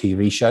good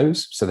TV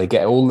shows. So they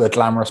get all the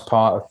glamorous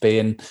part of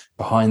being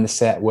behind the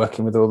set,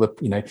 working with all the,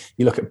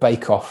 you look at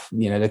Bake Off,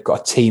 they've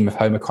got a team of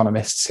home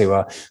economists who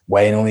are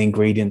weighing all the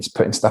ingredients,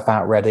 putting stuff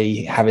out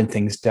ready, having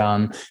things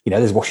done.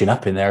 There's washing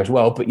up in there as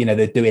well, but,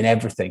 they're doing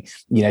everything,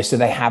 so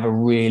they have a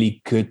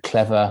really good,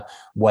 clever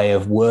way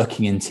of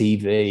working in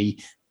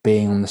TV,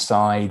 being on the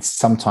sides.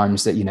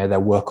 Sometimes that, they'll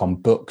work on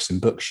books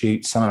and book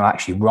shoots. Some will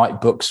actually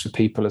write books for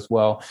people as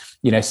well.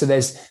 So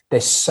there's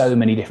so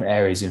many different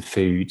areas in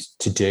food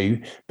to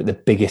do. But the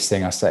biggest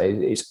thing I say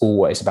is it's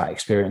always about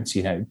experience.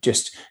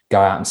 Just go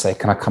out and say,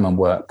 can I come and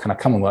work? Can I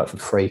come and work for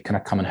free? Can I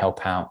come and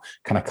help out?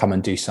 Can I come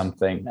and do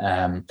something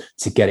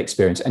to get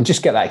experience, and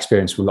just get that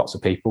experience with lots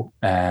of people?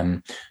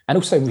 And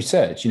also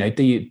research,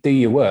 do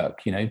your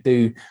work,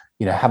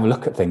 have a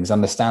look at things,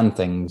 understand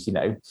things,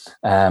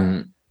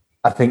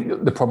 I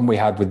think the problem we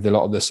had with a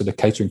lot of the sort of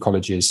catering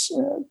colleges,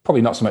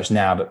 probably not so much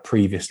now, but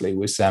previously,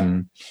 was,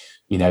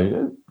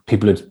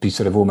 people would be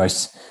sort of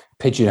almost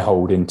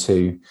pigeonholed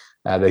into,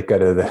 they'd go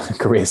to the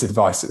careers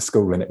advice at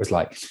school, and it was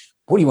like,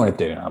 what do you want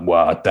to do? And I'm,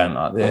 well, I don't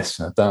like this,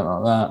 and I don't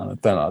like that, and I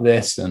don't like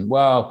this. And,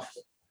 well,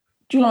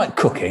 do you like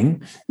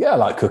cooking? Yeah, I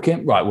like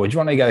cooking. Right, well, do you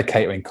want to go to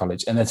catering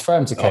college? And then throw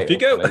them to catering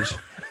college.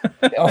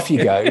 Off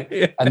you go.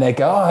 And they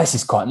go, oh, this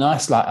is quite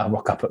nice. Like, I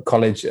rock up at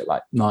college at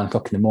like 9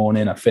 o'clock in the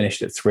morning. I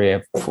finished at 3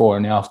 or 4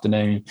 in the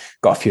afternoon,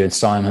 got a few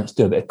assignments,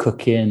 do a bit of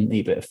cooking,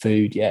 eat a bit of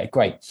food. Yeah,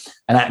 great.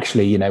 And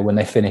actually, when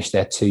they finish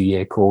their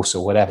 2-year course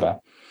or whatever,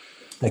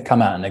 they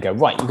come out and they go,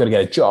 right, you've got to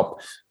get a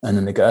job. And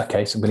then they go,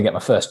 okay, so I'm going to get my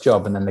first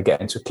job. And then they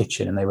get into a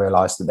kitchen and they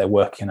realize that they're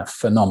working a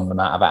phenomenal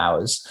amount of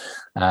hours.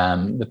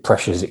 The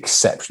pressure is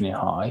exceptionally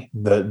high.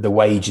 The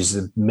wage is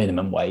the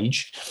minimum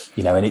wage,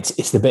 and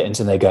it's the bit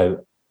until they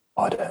go,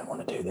 I don't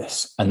want to do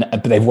this.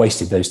 But they've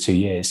wasted those 2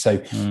 years.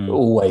 So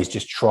always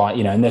just try,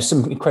 and there's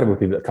some incredible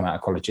people that come out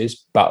of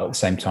colleges, but at the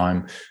same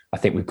time, I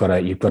think you've got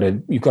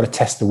to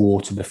test the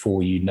water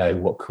before you know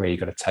what career you've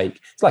got to take.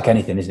 It's like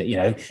anything, isn't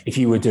it? If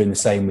you were doing the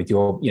same with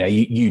your,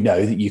 you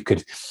know that you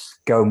could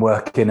go and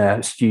work in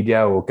a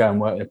studio or go and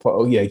work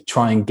in a,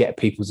 try and get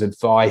people's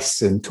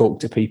advice and talk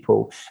to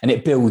people, and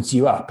it builds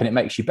you up and it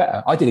makes you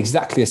better. I did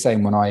exactly the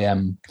same when I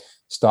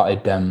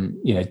started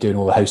doing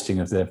all the hosting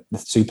of the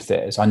super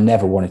theatres. I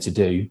never wanted to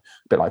do,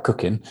 a bit like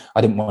cooking,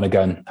 I didn't want to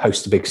go and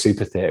host a big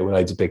super theatre with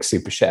loads of big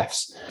super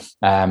chefs.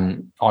 I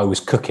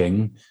was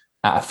cooking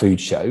at a food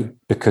show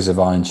because of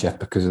Iron Chef,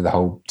 because of the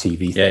whole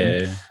TV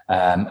thing.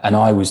 Yeah. And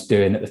I was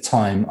doing, at the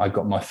time, I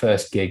got my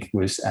first gig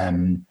was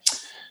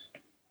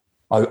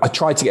I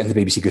tried to get into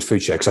the BBC Good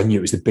Food Show because I knew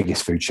it was the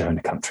biggest food show in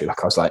the country.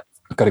 Like, I was like,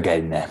 I've got to get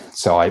in there.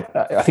 So I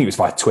think it was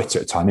via Twitter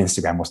at the time.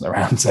 Instagram wasn't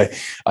around. So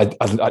I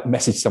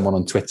messaged someone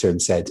on Twitter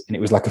and said, and it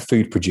was like a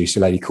food producer,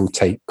 a lady called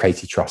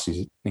Katie Truss, who's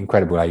an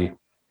incredible lady.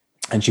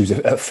 And she was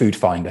a food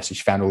finder. So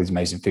she found all these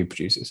amazing food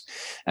producers.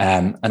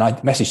 And I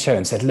messaged her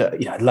and said, look,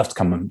 I'd love to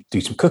come and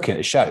do some cooking at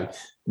the show.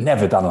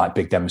 Never done like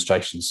big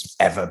demonstrations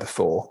ever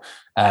before.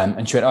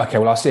 And she went, okay,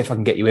 well, I'll see if I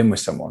can get you in with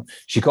someone.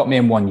 She got me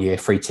in 1 year,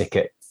 free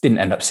ticket. Didn't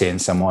end up seeing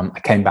someone. I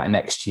came back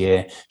next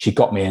year. She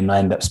got me and I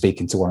ended up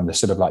speaking to one of the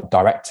sort of like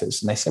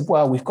directors. And they said,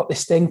 well, we've got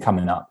this thing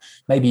coming up.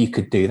 Maybe you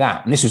could do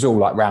that. And this was all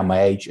like around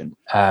my agent.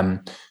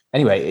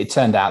 Anyway, it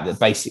turned out that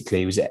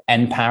basically it was at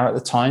NPower at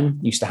the time.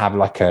 Used to have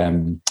like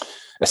a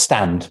a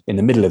stand in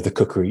the middle of the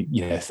cookery,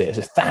 theatre.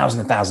 There's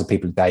 1,000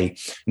 people a day,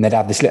 and they'd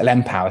have this little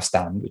Empower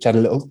stand, which had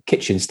a little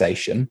kitchen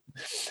station,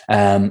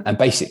 and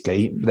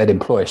basically they'd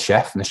employ a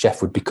chef, and the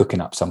chef would be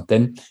cooking up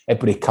something.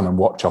 Everybody'd come and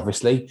watch.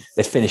 Obviously,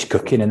 they'd finish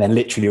cooking, and then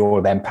literally all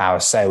of Empower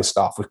sales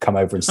staff would come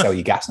over and sell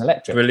you gas and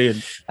electric.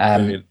 Brilliant.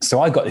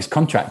 So I got this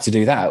contract to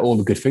do that at all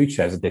the good food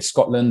shows. I did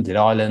Scotland, did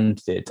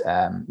Ireland, did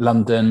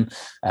London,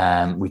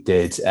 we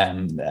did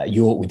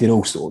York, we did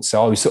all sorts.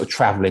 So I was sort of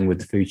traveling with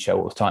the food show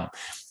all the time.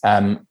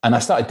 And I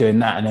started doing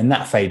that, and then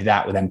that faded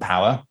out with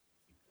Empower.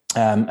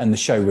 And the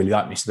show really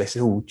liked me. So they said,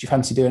 do you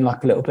fancy doing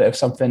like a little bit of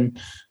something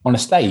on a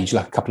stage,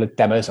 like a couple of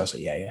demos? I was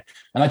like, yeah.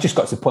 And I just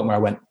got to the point where I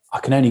went, I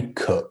can only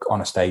cook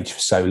on a stage for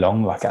so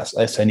long. Like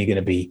that's only going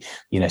to be,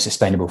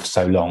 sustainable for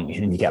so long.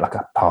 And you get like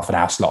a half an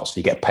hour slot, so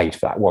you get paid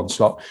for that one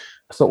slot.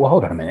 I thought, well,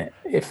 hold on a minute.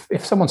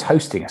 If someone's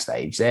hosting a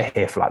stage, they're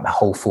here for like the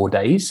whole 4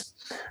 days.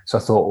 So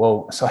I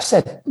thought, so I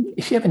said,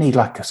 if you ever need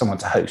like someone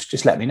to host,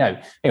 just let me know.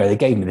 Anyway, they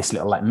gave me this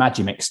little like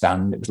Magimix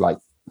stand. It was like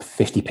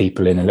 50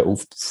 people in a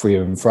little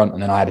freer in front,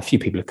 and then I had a few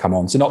people who come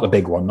on, so not the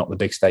big one, not the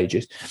big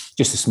stages,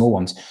 just the small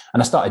ones.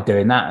 And I started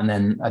doing that, and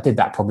then I did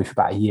that probably for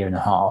about a year and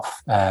a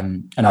half,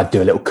 and I'd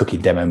do a little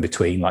cooking demo in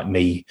between, like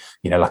me,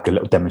 like a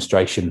little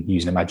demonstration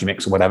using a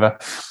Magimix or whatever.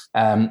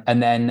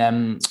 And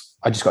then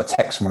I just got a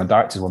text from one of the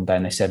directors one day,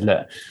 and they said,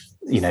 look,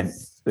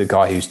 the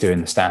guy who's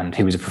doing the stand,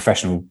 he was a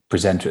professional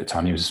presenter at the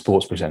time, he was a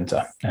sports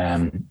presenter,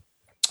 and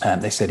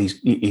they said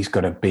he's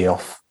got to be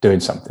off doing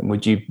something,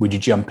 would you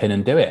jump in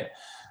and do it?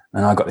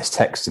 And I got this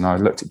text, and I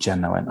looked at Jen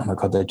and I went, oh my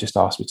God, they just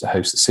asked me to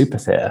host the Super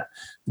Theatre.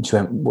 And she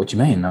went, what do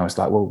you mean? And I was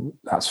like, well,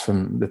 that's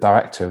from the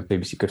director of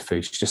BBC Good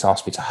Food. She just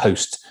asked me to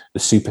host the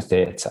Super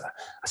Theatre.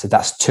 I said,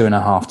 that's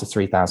 2,500 to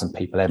 3,000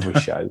 people every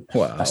show.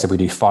 Wow. I said, we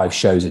do 5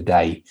 shows a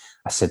day.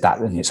 I said that,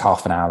 and it's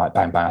half an hour, like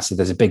bang, bang. I said,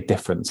 there's a big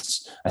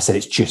difference. I said,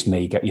 it's just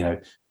me,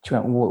 she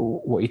went,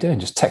 what are you doing?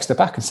 Just text her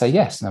back and say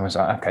yes. And I was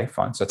like, okay,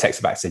 fine. So I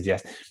texted back, said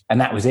yes.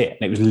 And that was it. And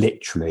it was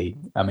literally,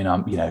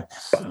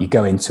 you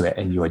go into it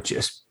and you are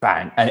just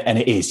bang. And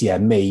it is,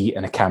 me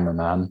and a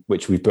cameraman,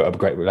 which we've built up a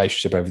great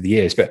relationship over the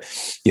years. But,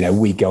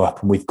 we go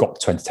up and we've got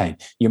to entertain.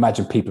 You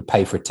imagine people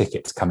pay for a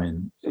ticket to come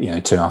in,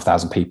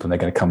 2,500 people, and they're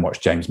going to come watch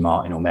James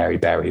Martin or Mary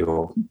Berry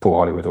or Paul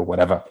Hollywood or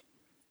whatever.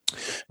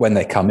 When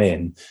they come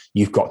in,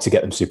 you've got to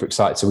get them super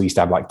excited. So we used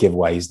to have like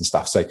giveaways and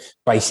stuff. So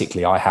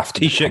basically I have to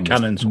T-shirt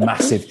cannons,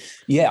 massive.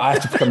 Yeah, I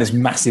have to become this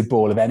massive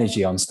ball of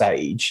energy on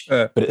stage.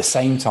 But at the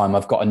same time,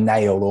 I've got to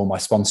nail all my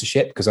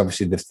sponsorship, because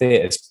obviously the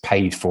theatre's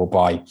paid for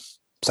by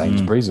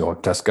Sainsbury's or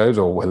Tesco's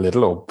or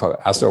Lidl or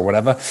Asda or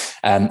whatever.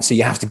 So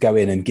you have to go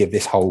in and give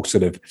this whole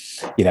sort of,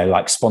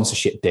 like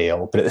sponsorship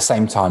deal, but at the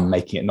same time,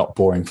 making it not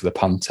boring for the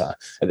punter.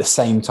 At the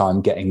same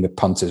time, getting the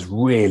punters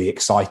really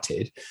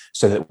excited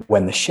so that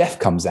when the chef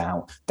comes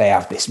out, they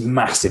have this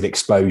massive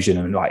explosion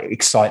and like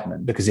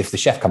excitement, because if the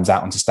chef comes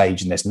out onto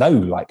stage and there's no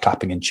like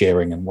clapping and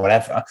cheering and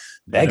whatever,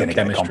 they're going to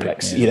get a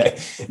complex,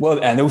 Well,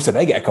 and also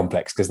they get a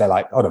complex because they're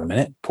like, hold on a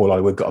minute, Paul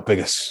Hollywood got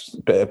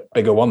a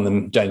bigger one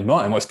than James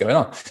Martin. What's going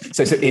on?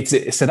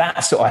 So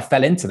that sort of, I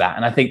fell into that,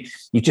 and I think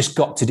you just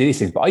got to do these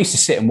things. But I used to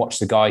sit and watch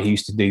the guy who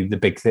used to do the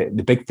big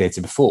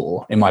theatre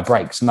before in my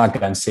breaks, and I'd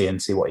go and see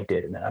what he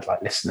did, and then I'd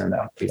like listen, and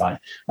I'd be like,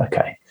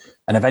 okay.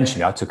 And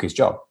eventually, I took his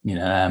job. He's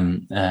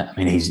done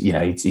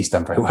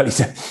very well. He's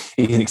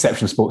an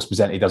exceptional sports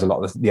presenter. He does a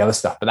lot of the other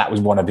stuff, but that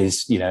was one of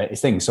his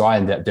his things. So I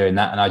ended up doing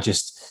that,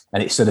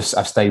 and it's sort of,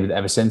 I've stayed with it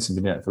ever since, and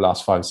been doing it for the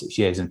last 5 or 6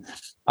 years, and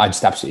I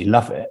just absolutely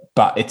love it.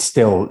 But it's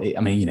still,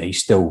 you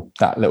still,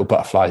 that little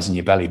butterflies in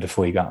your belly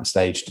before you go on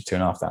stage to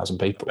 2,500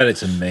 people. But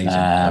it's amazing.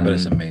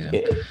 It's amazing.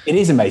 It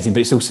is amazing, but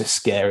it's also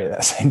scary at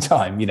the same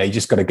time. You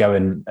just got to go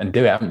and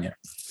do it, haven't you?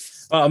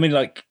 Well, I mean,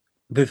 like,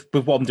 with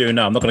what I'm doing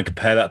now, I'm not going to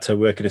compare that to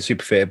working in a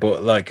super theatre,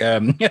 but like,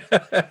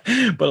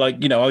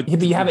 but you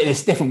have it in a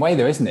different way,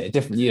 though, isn't it?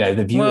 Different,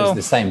 the view is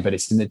the same, but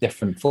it's in a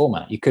different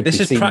format. You could. This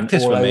be is seen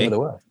practice all for over me. the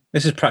world.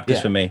 This is practice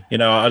for me.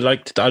 I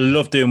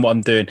love doing what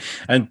I'm doing.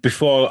 And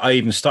before I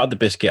even started the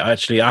Biscuit, I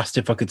actually asked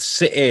if I could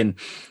sit in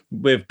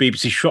with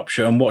BBC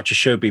Shropshire and watch a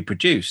show be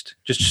produced.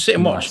 Just sit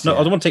and watch. No,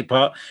 I don't want to take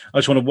part. I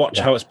just want to watch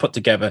how it's put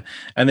together.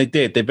 And they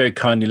did. They very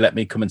kindly let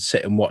me come and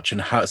sit and watch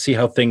and see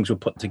how things were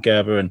put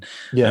together. And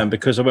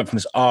because I went from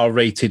this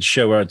R-rated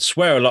show where I'd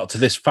swear a lot to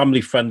this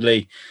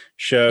family-friendly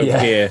show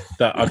here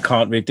that I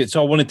can't read it.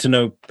 So I wanted to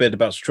know a bit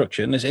about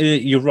structure. And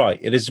you're right.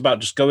 It is about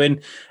just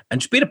going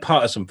and just being a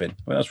part of something. I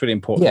mean, that's really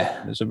important.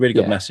 Yeah. It's a really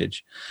good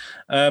message.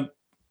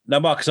 Now,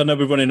 Marcus, I know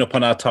we're running up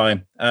on our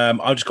time.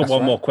 I've just got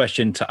one more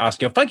question to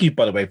ask you. Thank you,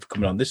 by the way, for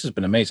coming on. This has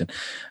been amazing.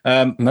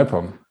 No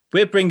problem.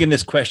 We're bringing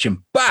this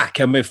question back,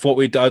 and we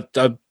thought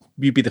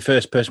you'd be the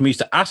first person. We used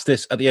to ask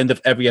this at the end of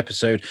every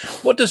episode.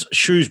 What does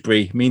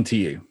Shrewsbury mean to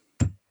you?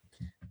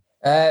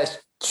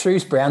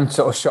 Shrewsbury and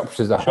sort of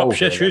Shropshire as a whole.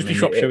 Shrewsbury,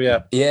 Shropshire, yeah.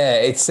 Yeah,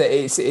 it's.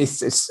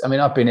 I mean,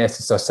 I've been here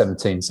since I was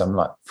 17, so I'm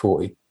like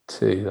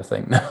 42, I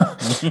think.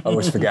 I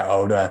always forget how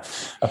old I am.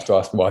 I have to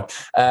ask my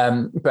wife.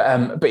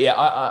 But yeah,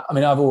 I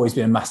mean, I've always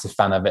been a massive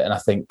fan of it, and I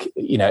think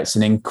it's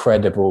an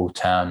incredible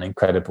town,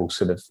 incredible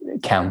sort of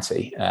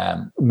county.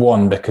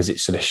 One, because it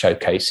sort of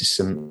showcases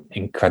some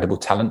incredible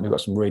talent. We've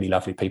got some really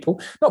lovely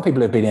people, not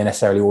people who've been here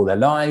necessarily all their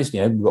lives.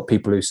 We've got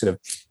people who sort of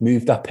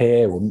moved up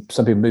here, or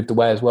some people moved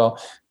away as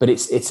well. But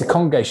it's a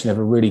congregation of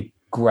a really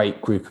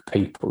great group of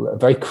people that are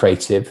very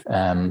creative.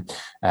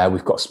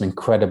 We've got some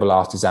incredible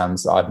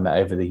artisans that I've met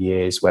over the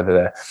years,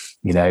 whether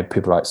they're,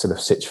 people like sort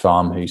of Sitch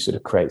Farm, who sort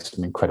of creates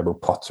some incredible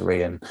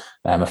pottery, and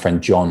my friend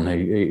John,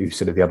 who's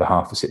sort of the other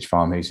half of Sitch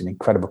Farm, who's an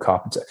incredible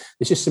carpenter.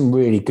 There's just some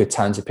really good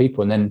talented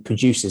people, and then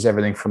produces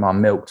everything from our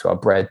milk to our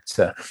bread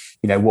to,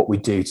 what we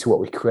do to what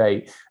we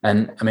create.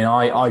 And I mean,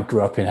 I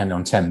grew up in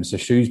Hendon-on-Thames, so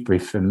Shrewsbury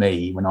for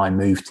me, when I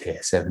moved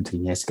here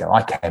 17 years ago,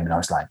 I came and I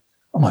was like,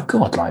 oh my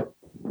God, like,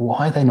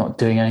 why are they not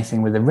doing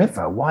anything with the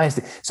river? Why is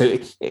it? So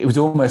it was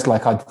almost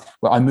like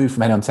I moved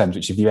from Hendon-on-Thames,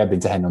 which if you've ever been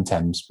to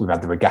Hendon-on-Thames, we've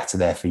had the regatta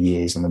there for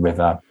years on the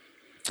river.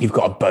 You've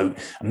got a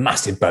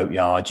massive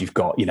boatyard. You've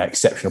got,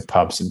 exceptional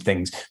pubs and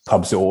things.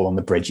 Pubs are all on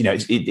the bridge.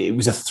 It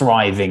was a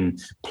thriving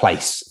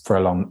place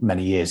for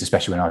many years,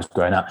 especially when I was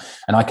growing up.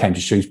 And I came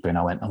to Shrewsbury and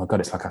I went, oh my God,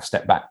 it's like I've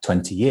stepped back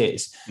 20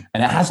 years.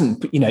 And it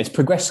hasn't, it's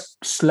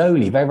progressed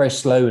slowly, very, very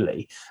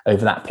slowly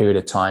over that period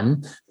of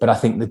time. But I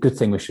think the good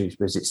thing with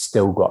Shrewsbury is it's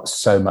still got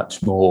so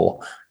much more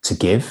to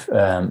give.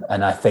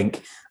 And I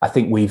think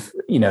we've,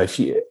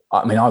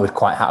 I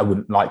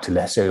wouldn't like to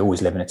necessarily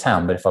always live in a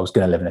town, but if I was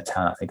going to live in a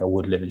town, I think I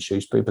would live in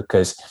Shrewsbury,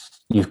 because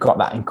you've got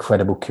that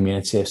incredible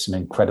community of some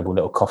incredible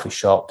little coffee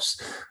shops.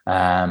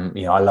 I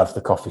love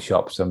the coffee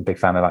shops. I'm a big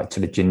fan of like to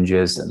the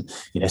Gingers and,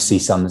 Sea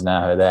Suns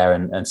now are there,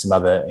 and some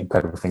other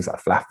incredible things like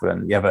Flapper,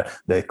 and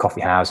the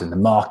coffee house and the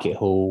market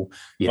hall.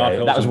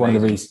 That was one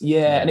of the reasons.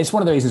 Yeah. And it's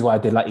one of the reasons why I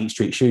did like Eat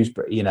Street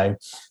Shrewsbury,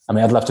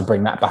 I'd love to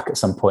bring that back at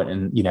some point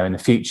in the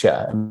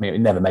future. I mean, it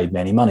never made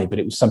me any money, but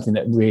it was something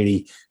that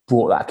really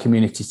brought that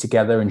community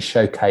together and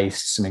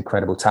showcased some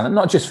incredible talent,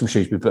 not just from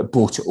Shrewsbury, but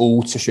brought it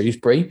all to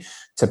Shrewsbury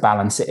to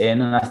balance it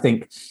in. And I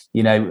think,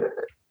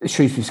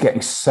 Shrewsbury's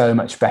getting so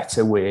much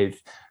better with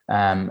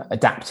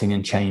adapting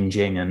and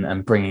changing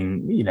and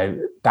bringing,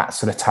 that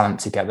sort of talent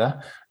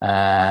together.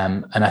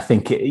 And I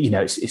think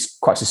it's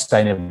quite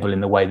sustainable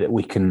in the way that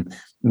we can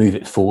move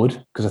it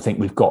forward, because I think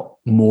we've got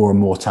more and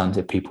more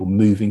talented people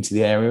moving to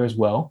the area as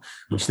well,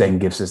 which then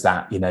gives us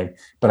that,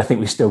 but I think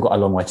we've still got a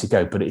long way to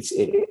go. But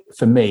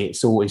for me,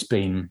 it's always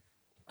been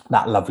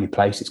that lovely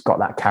place. It's got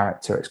that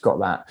character. It's got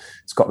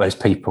those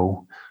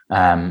people.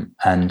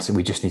 And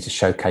we just need to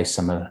showcase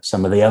some of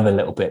the other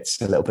little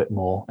bits a little bit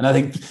more. And I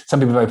think some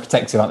people are very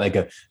protective, aren't they?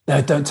 Go,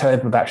 no, don't tell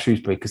everyone about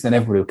Shrewsbury, because then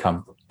everybody will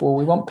come. Well,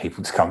 we want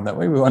people to come, don't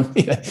we? We want,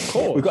 we've got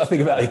to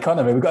think about the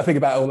economy. We've got to think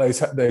about all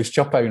those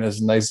shop owners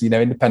and those,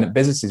 independent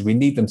businesses. We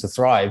need them to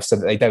thrive so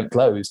that they don't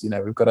close.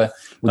 We've got to.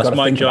 That's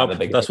my job.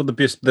 That's what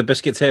the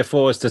Biscuit's here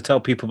for, is to tell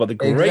people about the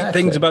great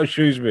things about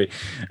Shrewsbury,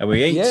 and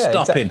we ain't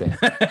stopping.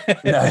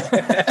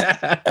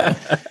 Exactly.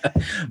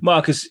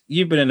 Marcus,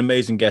 you've been an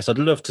amazing guest. I'd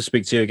love to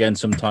speak to you again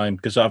sometime,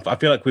 because I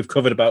feel like we've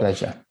covered about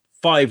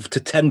 5 to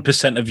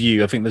 10% of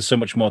you. I think there's so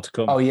much more to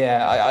come. Oh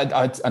yeah,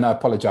 and I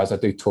apologize. I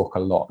do talk a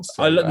lot.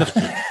 So, I love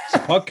the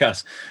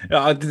podcast.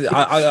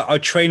 I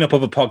train up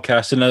other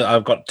podcasts, and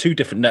I've got 2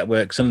 different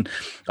networks, and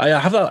I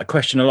have that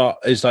question a lot.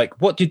 Is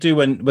like, what do you do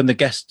when the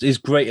guest is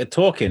great at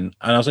talking?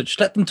 And I was like, just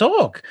let them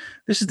talk.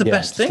 This is the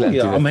best thing.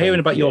 I'm hearing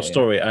about your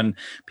story, and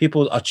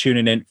people are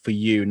tuning in for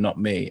you, not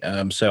me.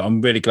 So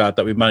I'm really glad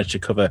that we managed to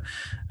cover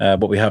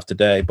what we have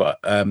today. But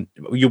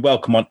you're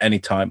welcome on any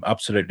time.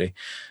 Absolutely.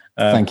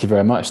 Thank you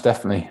very much.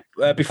 Definitely.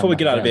 Before we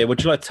get out of here,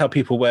 would you like to tell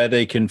people where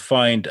they can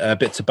find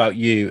bits about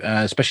you,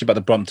 especially about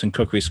the Brompton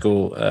Cookery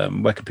School?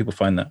 Where can people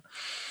find that?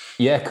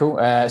 Yeah, cool.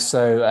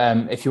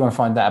 So if you want to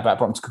find out about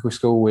Brompton Cookery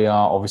School, we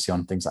are obviously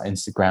on things like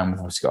Instagram. We've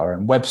obviously got our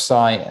own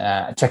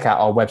website. Check out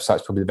our website.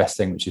 It's probably the best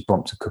thing, which is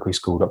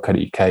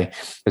bromptoncookeryschool.co.uk.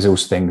 There's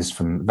also things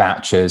from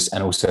vouchers,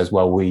 and also as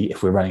well,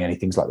 if we're running any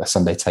things like the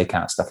Sunday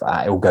takeout, stuff like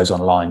that, it all goes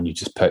online. You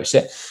just purchase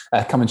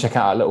it. Come and check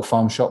out our little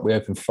farm shop. We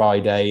open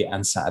Friday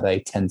and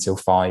Saturday, 10 till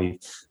 5.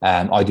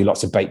 I do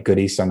lots of baked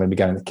goodies, so I'm going to be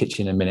going in the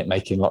kitchen in a minute,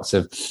 making lots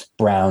of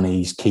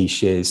brownies,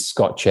 quiches,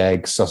 Scotch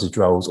eggs, sausage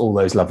rolls, all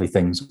those lovely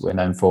things we're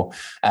known for.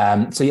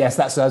 So yes,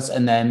 that's us.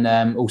 And then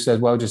also as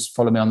well, just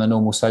follow me on the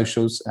normal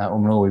socials.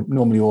 I'm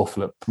normally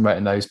awful at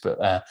promoting those, but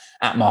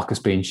at Marcus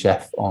Bean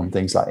Chef on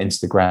things like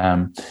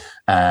Instagram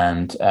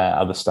and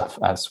other stuff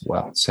as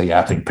well. So yeah,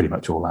 I think pretty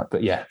much all that.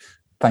 But yeah,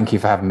 thank you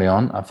for having me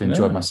on. I've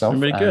enjoyed myself.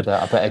 Really good.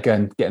 I better go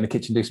and get in the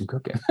kitchen and do some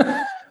cooking.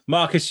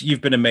 Marcus,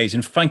 you've been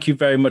amazing. Thank you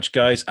very much,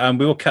 guys. And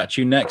we will catch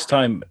you next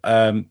time.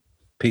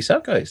 Peace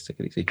out, guys. Take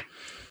it easy.